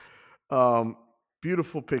right.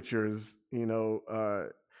 Beautiful pictures.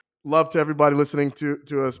 Love to everybody listening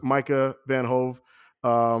to us. Micah Van Hove,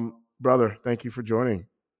 brother, thank you for joining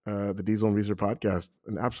the Diesel and Reeser podcast.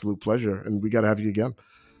 An absolute pleasure, and we got to have you again.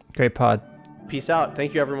 Great pod. Peace out.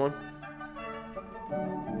 Thank you, everyone.